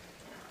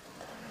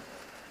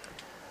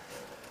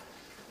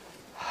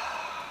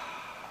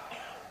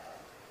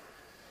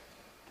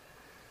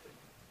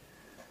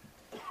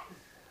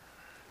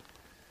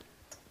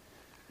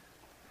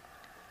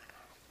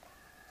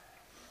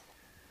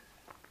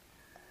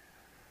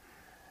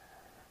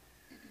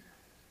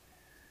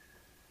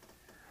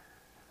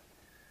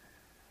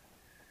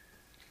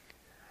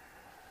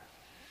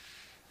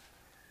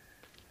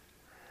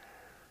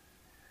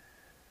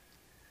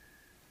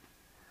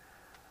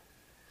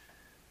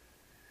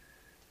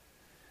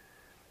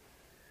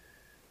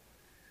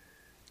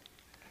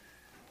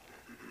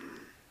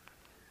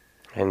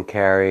 And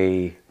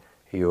carry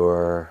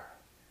your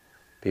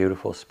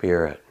beautiful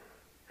spirit,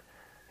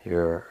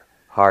 your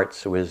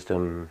heart's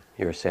wisdom,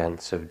 your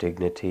sense of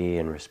dignity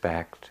and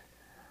respect,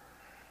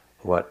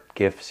 what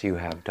gifts you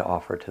have to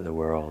offer to the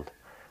world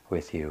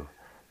with you.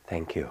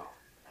 Thank you,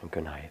 and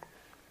good night.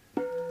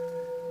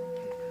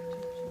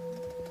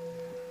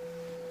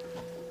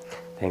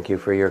 Thank you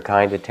for your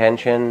kind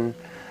attention,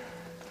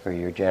 for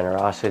your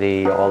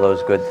generosity, all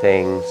those good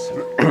things.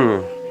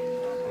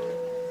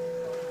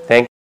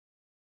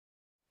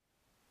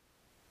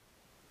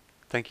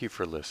 Thank you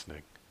for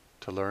listening.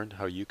 To learn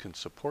how you can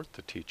support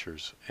the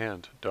teachers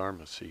and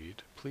Dharma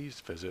Seed,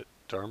 please visit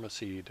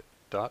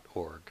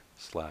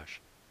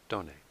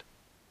dharmaseed.org/donate.